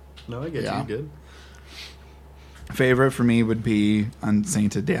 No, I get Yeah. you. Good. Favorite for me would be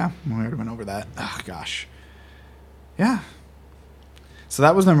Unsainted. Yeah, we already went over that. Oh, gosh. Yeah. So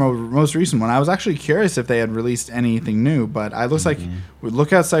that was their most recent one. I was actually curious if they had released anything new, but it looks like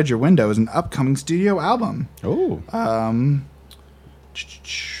Look Outside Your Window is an upcoming studio album. Oh.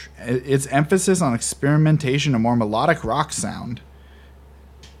 Its emphasis on experimentation and more melodic rock sound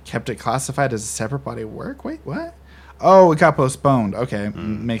kept it classified as a separate body of work. Wait, what? Oh, it got postponed. Okay,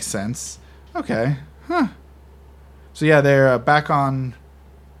 makes sense. Okay, huh. So yeah, they're back on.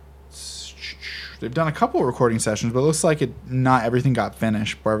 They've done a couple recording sessions, but it looks like not everything got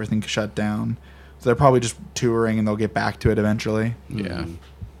finished or everything shut down. So they're probably just touring and they'll get back to it eventually. Yeah.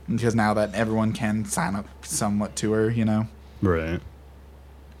 Because now that everyone can sign up somewhat tour, you know. Right.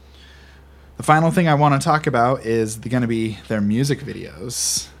 The final thing I want to talk about is going to be their music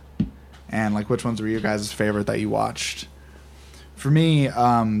videos. And like, which ones were your guys' favorite that you watched? For me,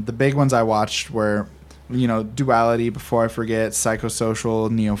 the big ones I watched were, you know, Duality, Before I Forget, Psychosocial,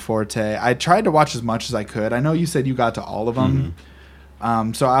 Neo Forte. I tried to watch as much as I could. I know you said you got to all of them.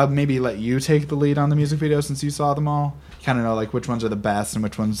 So I'll maybe let you take the lead on the music videos since you saw them all. Kind of know like which ones are the best and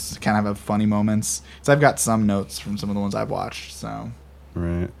which ones kind of have funny moments. Because I've got some notes from some of the ones I've watched. So,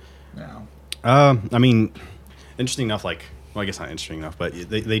 Right. yeah. I mean, interesting enough, like, well, I guess not interesting enough, but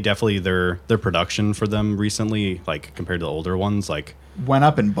they definitely, their production for them recently, like, compared to the older ones, like... Went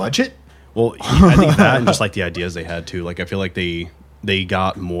up in budget? Well, I think that and just, like, the ideas they had, too. Like, I feel like they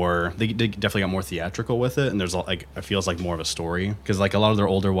got more... They definitely got more theatrical with it, and there's, like, it feels like more of a story. Because, like, a lot of their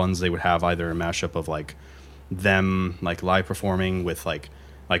older ones, they would have either a mashup of, like, them, like, live performing with, like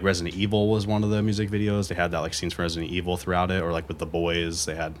Resident Evil was one of the music videos. They had that, like, scenes from Resident Evil throughout it, or, like, with The Boys,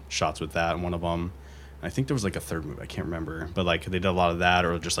 they had shots with that in one of them. I think there was like a third movie. I can't remember, but like they did a lot of that,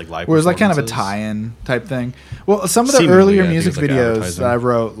 or just like live. Where it was like kind of a tie-in type thing. Well, some of the Seemingly, earlier yeah, I think music it's like videos advertising. that I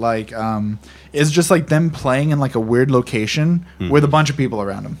wrote, like, is just like them playing in like a weird location with a bunch of people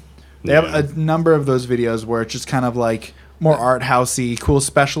around them. They have a number of those videos where it's just kind of like more art housey, cool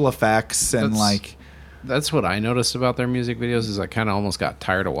special effects, and like. That's what I noticed about their music videos is I kind of almost got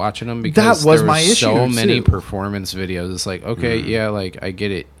tired of watching them because That was there my issue, so many too. performance videos. It's like, okay, yeah, like I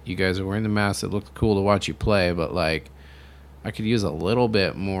get it. You guys are wearing the masks. It looked cool to watch you play, but like I could use a little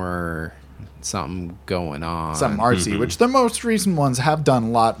bit more something going on. Something artsy, which the most recent ones have done a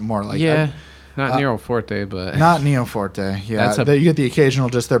lot more like. Not Nero Forte, but Not Neo Forte. Yeah, That's you get the occasional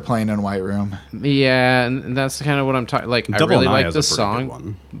just they're playing in a white room. yeah, and that's kind of what I'm talking. Like I Devil really and I like is the a pretty good song,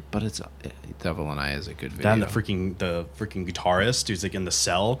 one. but it's Devil and I is a good video. That and the freaking guitarist who's like in the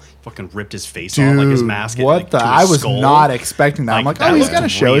cell, fucking ripped his face off, like his mask. What like, the? to his I was skull. not expecting that. I'm like, that oh, he's looked gonna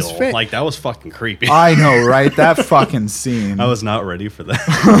show his real. face. Like that was fucking creepy. I know, right? That fucking scene. I was not ready for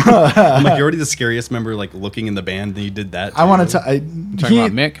that. I'm like, you're already the scariest member, like looking in the band, and you did that. I want too. to. Talking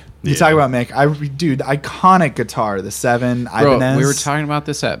about Mick. You talk about Mick. Dude, iconic guitar, the 7 Bro, Ibanez. we were talking about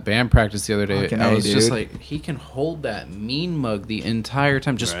this at band practice the other day. Fucking I A, was just dude. like, he can hold that mean mug the entire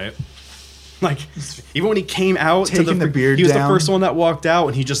time. Just Right. Like even when he came out to Taking the beard he was down. the first one that walked out,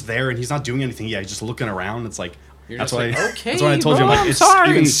 and he's just there, and he's not doing anything. Yeah, he's just looking around. It's like You're that's just why. like, okay, that's why I told you. I'm bro, like, I'm it's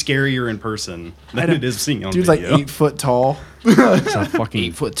sorry. even scarier in person than it is seeing on Dude's like video. 8 foot tall. He's a fucking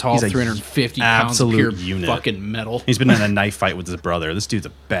 8 foot tall, he's a 350 pounds of absolute pure unit. fucking metal. He's been in a knife fight with his brother. This dude's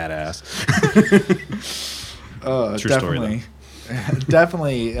a badass. True story, Definitely,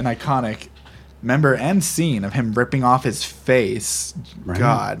 definitely an iconic member and scene of him ripping off his face. Right.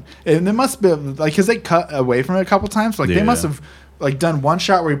 God, and it must be like because they cut away from it a couple times. Like they Yeah. must have like done one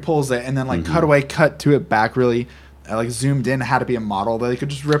shot where he pulls it and then like cut away, cut to it back really. Like zoomed in, had to be a model that they could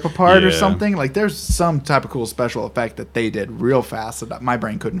just rip apart or Yeah. something. Like there's some type of cool special effect that they did real fast that my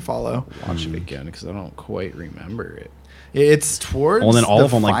brain couldn't follow. Watch it again because I don't quite remember it. It's towards Well, then all the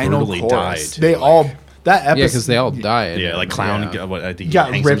of them, like, final brutally chorus. died, too, They like- all that episode. Yeah, because they all died. Yeah, like Clown. Yeah. What I think he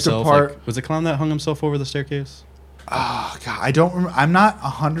Got hangs ripped himself. apart. Like, was it Clown that hung himself over the staircase? Oh God, I don't. I'm not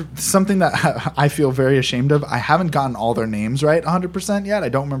 100. Something that I feel very ashamed of. I haven't gotten all their names right 100% yet. I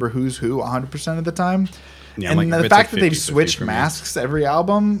don't remember who's who 100% of the time. Yeah, I'm and like, the it's fact like that they've 50-50 switched for me. masks every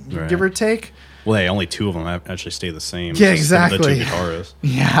album, Right. give or take, Well, hey, only 2 of them actually stay the same. Yeah, Just the 2 exactly. guitarists.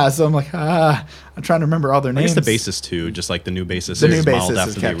 Yeah, so I'm like, I'm trying to remember all their I names. guess the bassist too, just like the new bassist The new is modeled bassist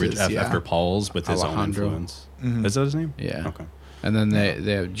after is kept his, after Paul's with his own Alejandro. influence. Mhm. Is that his name? Yeah. Okay. And then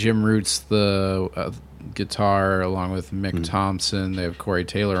they have Jim Roots, the guitar, along with Mick Thompson. They have Corey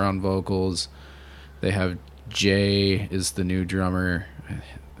Taylor on vocals. They have Jay is the new drummer.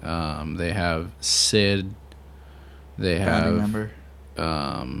 They have Sid. They Founding have member.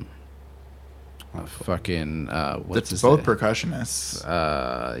 fucking what's That's his both name? percussionists.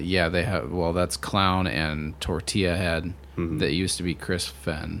 Yeah, they have. Well, that's Clown and Tortilla Head. That used to be Chris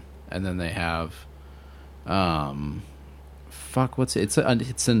Fenn, and then they have, what's it?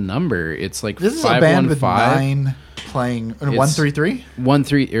 It's a number. It's like This is a band with 515 9 playing 133.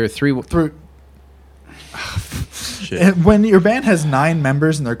 13 or 3. Through Shit. when your band has 9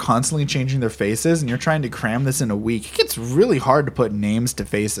 members and they're constantly changing their faces, and you're trying to cram this in a week, it gets really hard to put names to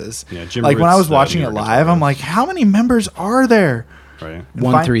faces. Yeah, Jim like when I Root's was the watching New it York live, I'm guitarist. like, how many members are there? Right.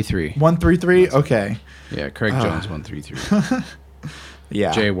 133. 133. Okay. Yeah, Craig Jones 133.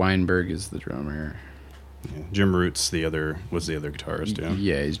 Yeah. Jay Weinberg is the drummer. Yeah. Jim Roots was the other guitarist. Yeah.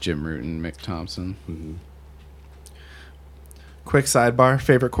 Yeah, he's Jim Root and Mick Thompson. Quick sidebar: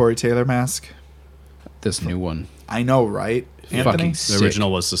 favorite Corey Taylor mask? This new one. I know, right? Anthony. Fucking The sick.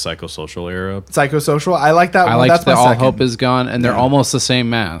 original was the Psychosocial era. Psychosocial. I like that I one. like That's that my All second. Hope Is Gone, and they're Yeah. almost the same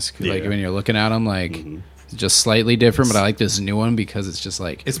mask. Like Yeah. when you're looking at them, like just slightly different. But I like this new one because it's just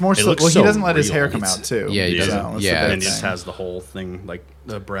like It's more It so. looks Well, he so doesn't let his real. hair come It's- out too. Yeah, he doesn't. that's the Yeah, big And he just thing. has the whole thing, like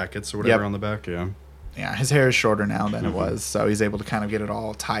the brackets or whatever Yep. on the back. Yeah. Yeah, his hair is shorter now than it was, so he's able to kind of get it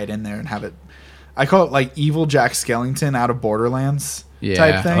all tied in there and have it. I call it like evil Jack Skellington out of Borderlands Yeah.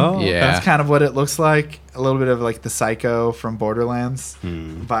 type thing. Oh, yeah. That's kind of what it looks like. A little bit of like the Psycho from Borderlands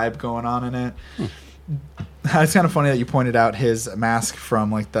Hmm. vibe going on in it. It's kind of funny that you pointed out his mask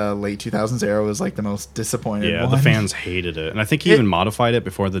from like the late 2000s era was like the most disappointed Yeah, one. the fans hated it, and I think he even modified it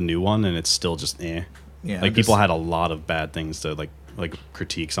before the new one, and it's still just eh. Yeah, like just- people had a lot of bad things to like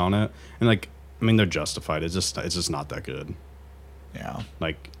critiques on it, and like I mean they're justified. It's just not that good. Yeah.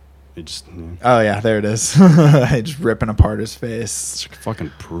 Like it just Oh yeah, there it is. Just ripping apart his face. it's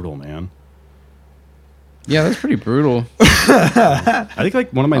fucking brutal, man. yeah, that's pretty brutal. I think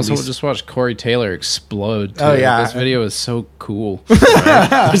like one of my Also, least just watched Corey Taylor explode. Too. Oh, yeah. This video is so cool.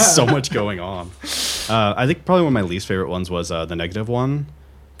 there's so much going on. I think probably one of my least favorite ones was the negative one,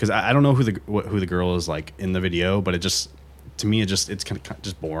 because I don't know who the girl is like in the video, but it just to me it's kind of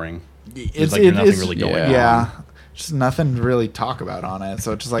just boring. There's like nothing really going on. Yeah, just nothing to really talk about on it.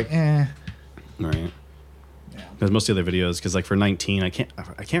 So it's just like, eh. Right. Yeah. Because most of the other videos, because like for 19, I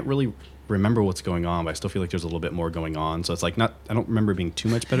can't really remember what's going on, but I still feel like there's a little bit more going on. So it's like I don't remember being too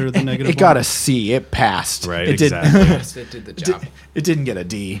much better than negative. It got a C. It passed. Right, It exactly. It did the did. It didn't get a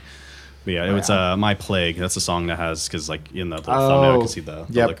D. But yeah, it's My Plague. That's the song that has, because like in the little Oh, thumbnail, I can see the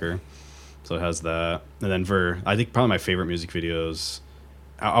yep. liquor. So it has that, and then I think probably my favorite music videos.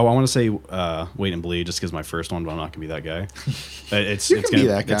 I want to say Wait and Bleed, just because my first one, but I'm not gonna be that guy. You can be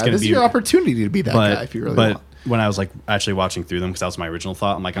that guy. This is your opportunity to be that guy if you really want. When I was like actually watching through them, because that was my original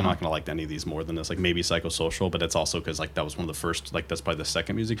thought, I'm like, I'm not gonna like any of these more than this. Like maybe Psychosocial, but it's also because like that was one of the first, like that's probably the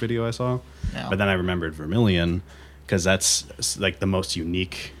second music video I saw. Yeah. But then I remembered Vermilion, because that's like the most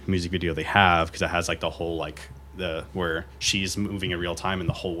unique music video they have, because it has like the whole like where she's moving in real time and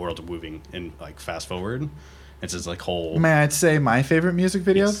the whole world moving in like fast forward. It's just like whole. May I say my favorite music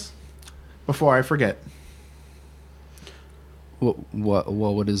videos? Yes. Before I forget.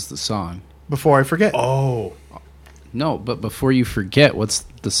 What is the song? Before I forget. Oh, No, but before you forget, what's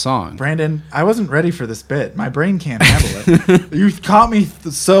the song? Brandon, I wasn't ready for this bit. My brain can't handle it. You caught me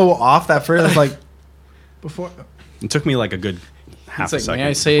so off that first. I was like, before. it took me like a good half It's a like, second. may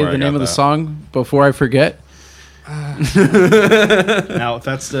I say before the got name of the that. song before I forget? Now, if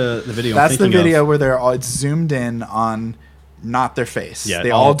that's the video, That's I'm the thinking of- video where they're all it's zoomed in on not their face. Yeah,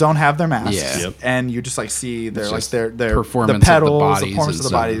 they all- all don't have their masks. Yeah. Yep. And you just like see their It's like just their performance of the the pedals, bodies the performance and of the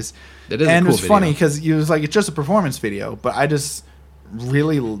stuff. bodies. It is a and cool it's funny video. because it was like it's just a performance video, but I just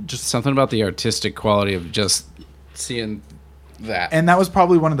really just Something about the artistic quality of just seeing that. and that was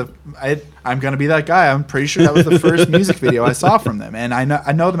probably one of the I'm gonna be that guy. I'm pretty sure that was the first music video I saw from them, and I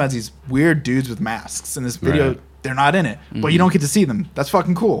know them as these weird dudes with masks. In this video, Right. they're not in it, but you don't get to see them. That's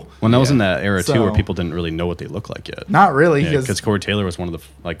fucking cool. When that was Yeah. in that era too, where So- people didn't really know what they looked like yet. Not really, Yeah, because because Corey Taylor was one of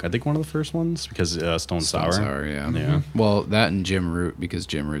the I think one of the first ones, because Stone Sour. Stone Sour, yeah. Yeah. Well, that and Jim Root, because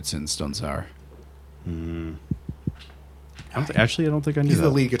Jim Root's in Stone Sour. I don't think I knew he's that. the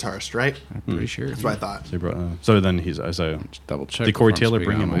lead guitarist, right? I'm pretty sure. That's what I thought. So then he's as a Double check. Did Corey before I'm Taylor speaking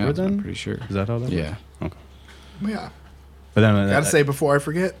bring out him my over ass, I'm then? pretty sure. Is that how that? Yeah. Okay. Yeah. But then Gotta say before I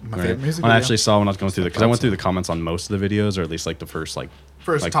forget, my favorite music video. I actually saw when I was going through because I went through the comments on most of the videos, or at least like the first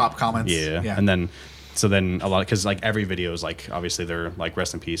top comments. Yeah. And then a lot, because like every video is like, obviously they're like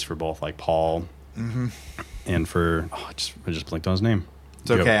rest in peace for both like Paul and for I just blinked on his name. It's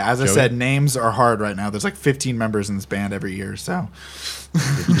okay. As I said, names are hard right now. There's like 15 members in this band every year, so.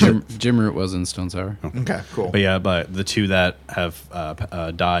 Jim Root was in Stone Sour. Okay, cool. But yeah, but the two that have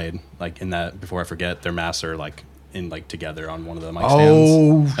died, like in that, before I forget, their masks are like in like together on one of the mic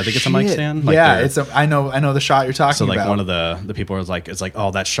stands. I think it's a mic stand. Like yeah, I know the shot you're talking about. So like one of the people was like, it's like, oh,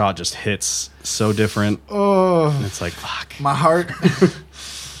 that shot just hits so different. Oh, and it's like, fuck, my heart.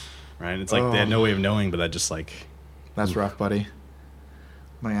 Right? It's like they had no way of knowing, but that just like, that's rough, buddy.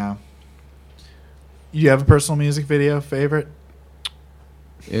 But yeah, you have a personal music video favorite?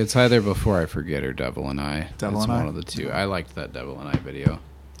 It's either Before I Forget or Devil and I. Devil it's and one I? of the two. I liked that Devil and I video.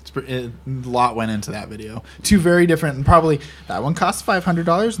 A lot went into that video. Two very different, and probably that one costs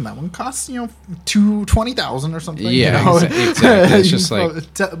 $500 and that one costs $20,000 or something. Yeah, exactly. It's just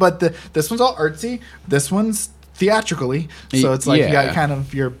like, but this one's all artsy. This one's theatrically, so it's like you got kind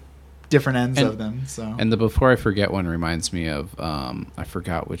of your different ends of them. So and the Before I Forget one reminds me of I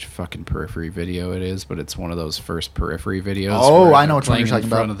forgot which fucking Periphery video it is, but it's one of those first Periphery videos. Oh, I know which one you're talking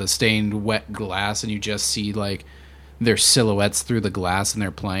talking in front of the stained wet glass, and you just see like their silhouettes through the glass, and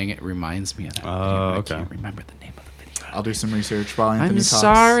they're playing. It reminds me of that. Oh, okay. I can't remember the name of the video. I'll do some research while Anthony talks.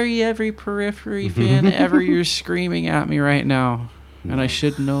 Sorry, every Periphery fan ever. You're screaming at me right now, and I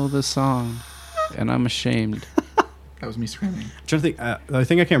should know the song, and I'm ashamed. That was me screaming. I'm trying to think. I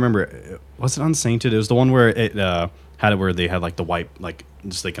think I can't remember. Was it Unsainted? It was the one where it had it where they had like the white, like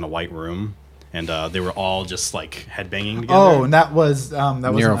just like in a white room, and they were all just like headbanging together. Oh, and that was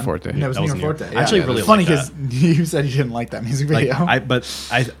Nero Forte. That was Nero Forte. I actually really funny like that. because you said you didn't like that music video.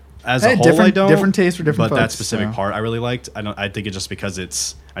 As a whole, I don't. Different taste for different But folks, that specific part I really liked. I think it's just because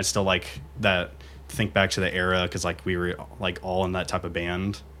I still like that. Think back to the era because like we were like all in that type of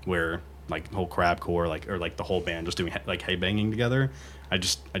band where like whole crabcore or like the whole band just doing like headbanging together. I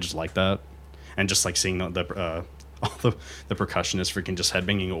just like that, and just like seeing all the percussionists freaking just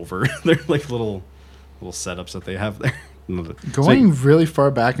headbanging over their like little setups that they have there. Going really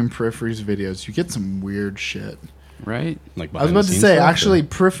far back in Periphery's videos, you get some weird shit. Right? Like I was about to say, actually,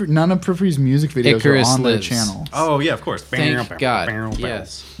 none of Periphery's music videos Icarus are on their Lives. channel. Oh yeah, of course. Thank God.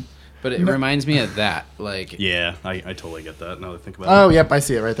 Yes. But it reminds me of that. Like, yeah, I totally get that. Now that I think about it. Oh, yep, I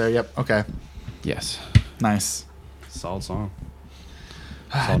see it right there. Yep. Okay. yes. Nice. Solid song.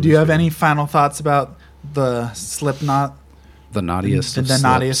 Do you have any final thoughts about the Slipknot? The naughtiest of the slips.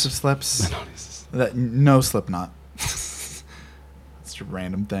 naughtiest of slips? No Slipknot. It's just a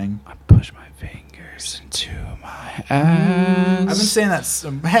random thing. I push my fingers into my ass. I've been saying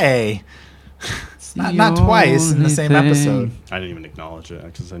that. Hey. Not twice in the same episode. I didn't even acknowledge it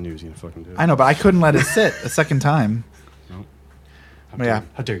because I knew he was gonna fucking do it. I know, but I couldn't let it sit a second time. No.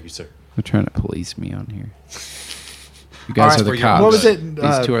 How dare you, sir? They're trying to police me on here. You guys are the right, cops. What was it?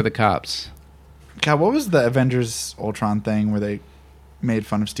 These two are the cops. God, what was the Avengers Ultron thing where they made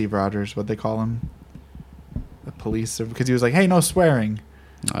fun of Steve Rogers? What'd they call him? The police, because he was like, "Hey, no swearing."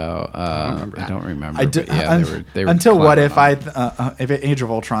 Oh, I don't remember. They were until What If on. if Age of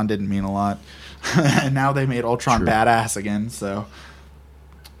Ultron didn't mean a lot, and now they made Ultron badass again. So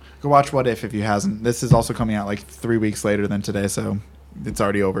go watch What If you hasn't. This is also coming out like 3 weeks later than today, so it's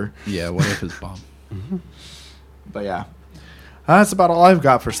already over. Yeah, What If is bomb. But yeah, that's about all I've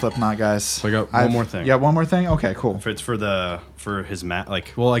got for Slipknot, guys. So I got one more thing. Yeah, one more thing. Okay, cool. It's for his mask.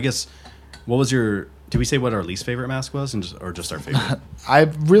 Like, well, I guess what was your? Did we say what our least favorite mask was, or just our favorite? I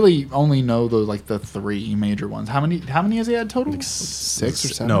really only know the 3 major ones. How many has he had total? Like 6 or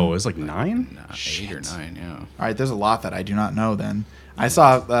 7? No, it was like 9. 8 or 9. Yeah. All right, there's a lot that I do not know. Then I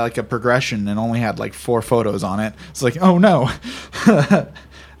saw like a progression and only had like 4 photos on it. It's like, oh no,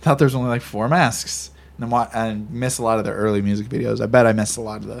 thought there's only like 4 masks. And then I miss a lot of the early music videos. I bet I missed a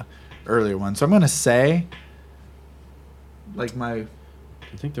lot of the earlier ones. So I'm gonna say, like I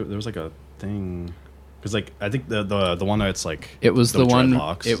think there was like a thing. Because like I think the one that's like it was the one.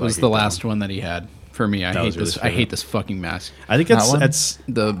 Dreadlocks, It was the last one that he had for me. I hate this. I hate this fucking mask. I think it's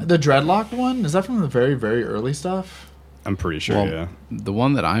the dreadlock one. Is that from the very very early stuff? I'm pretty sure. Yeah, the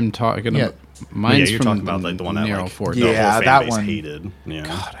one that I'm talking about. Mine's you're from talking about like the one that Nero like Forte. the whole Yeah, fan that base one hated. Yeah.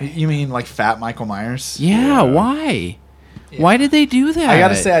 God, you mean like Fat Michael Myers? Yeah. Why? Yeah. Why did they do that? I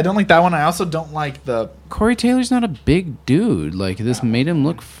gotta say, I don't like that one. I also don't like the Corey Taylor's not a big dude. Like this made him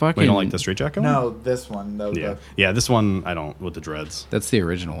look fucking. Well, you don't like the Straight Jacket one? No, this one though. Yeah, this one I don't with the dreads. That's the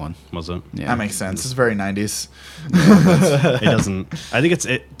original one. Was it? Yeah, that makes sense. It's very 90s. It doesn't. I think it's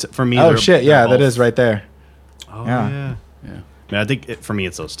for me. Oh shit! Yeah, that is right there. Oh yeah. Yeah. I mean, I think for me,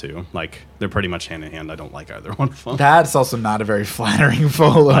 it's those two. Like, they're pretty much hand in hand. I don't like either one of them. That's also not a very flattering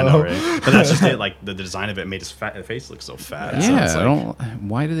photo. I know, right? But that's just it. Like, the design of it made his face look so fat. So Yeah, it's I like, don't.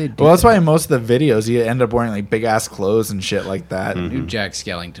 Why do they do Well, that's why that? in most of the videos you end up wearing like big ass clothes and shit like that. The new Jack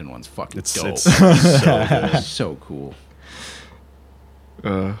Skellington one's fucking it's dope. so good. So cool.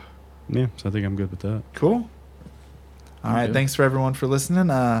 Uh, Yeah, so I think I'm good with that. Cool. All right, Okay. thanks for everyone for listening.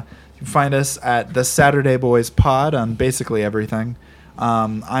 You can find us at the Saturday Boys Pod on basically everything.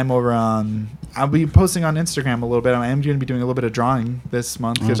 I'm over on. I'll be posting on Instagram a little bit. I am going to be doing a little bit of drawing this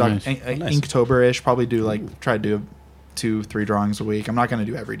month because Oh, nice. Nice. Inktober-ish. Probably do try to do 2-3 drawings a week. I'm not going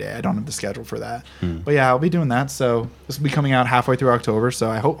to do every day. I don't have the schedule for that. But yeah, I'll be doing that. So this will be coming out halfway through October. So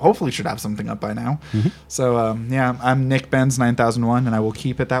I hopefully should have something up by now. So yeah, I'm Nick Benz 9001, and I will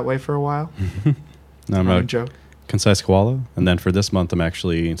keep it that way for a while. No, I'm Running a joke. Concise Koala. And then for this month, I'm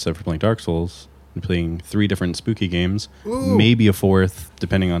actually, instead of playing Dark Souls, I'm playing 3 different spooky games. Ooh. Maybe a 4th,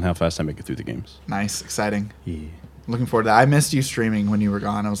 depending on how fast I make it through the games. Nice, exciting. Yeah. Looking forward to that. I missed you streaming when you were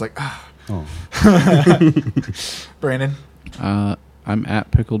gone. I was like, ah. Oh. Brandon. I'm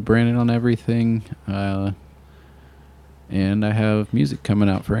at Pickled Brandon on everything. And I have music coming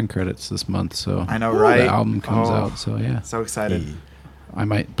out for end credits this month. So I know, right? The album comes Oh. out. So yeah, So excited. Yeah. I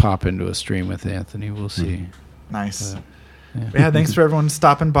might pop into a stream with Anthony. We'll see. Nice. Yeah. Yeah, thanks for everyone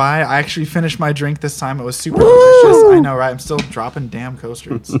stopping by. I actually finished my drink this time. It was super delicious. I know, right? I'm still dropping damn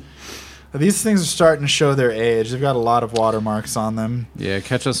coasters. These things are starting to show their age. They've got a lot of watermarks on them. Yeah,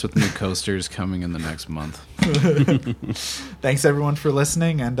 catch us with new coasters coming in the next month. Thanks everyone for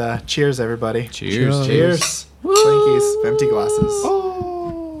listening, and cheers, everybody. Cheers. Cheers. Twinkies, empty glasses.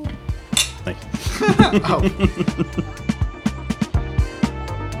 Thank you. Oh.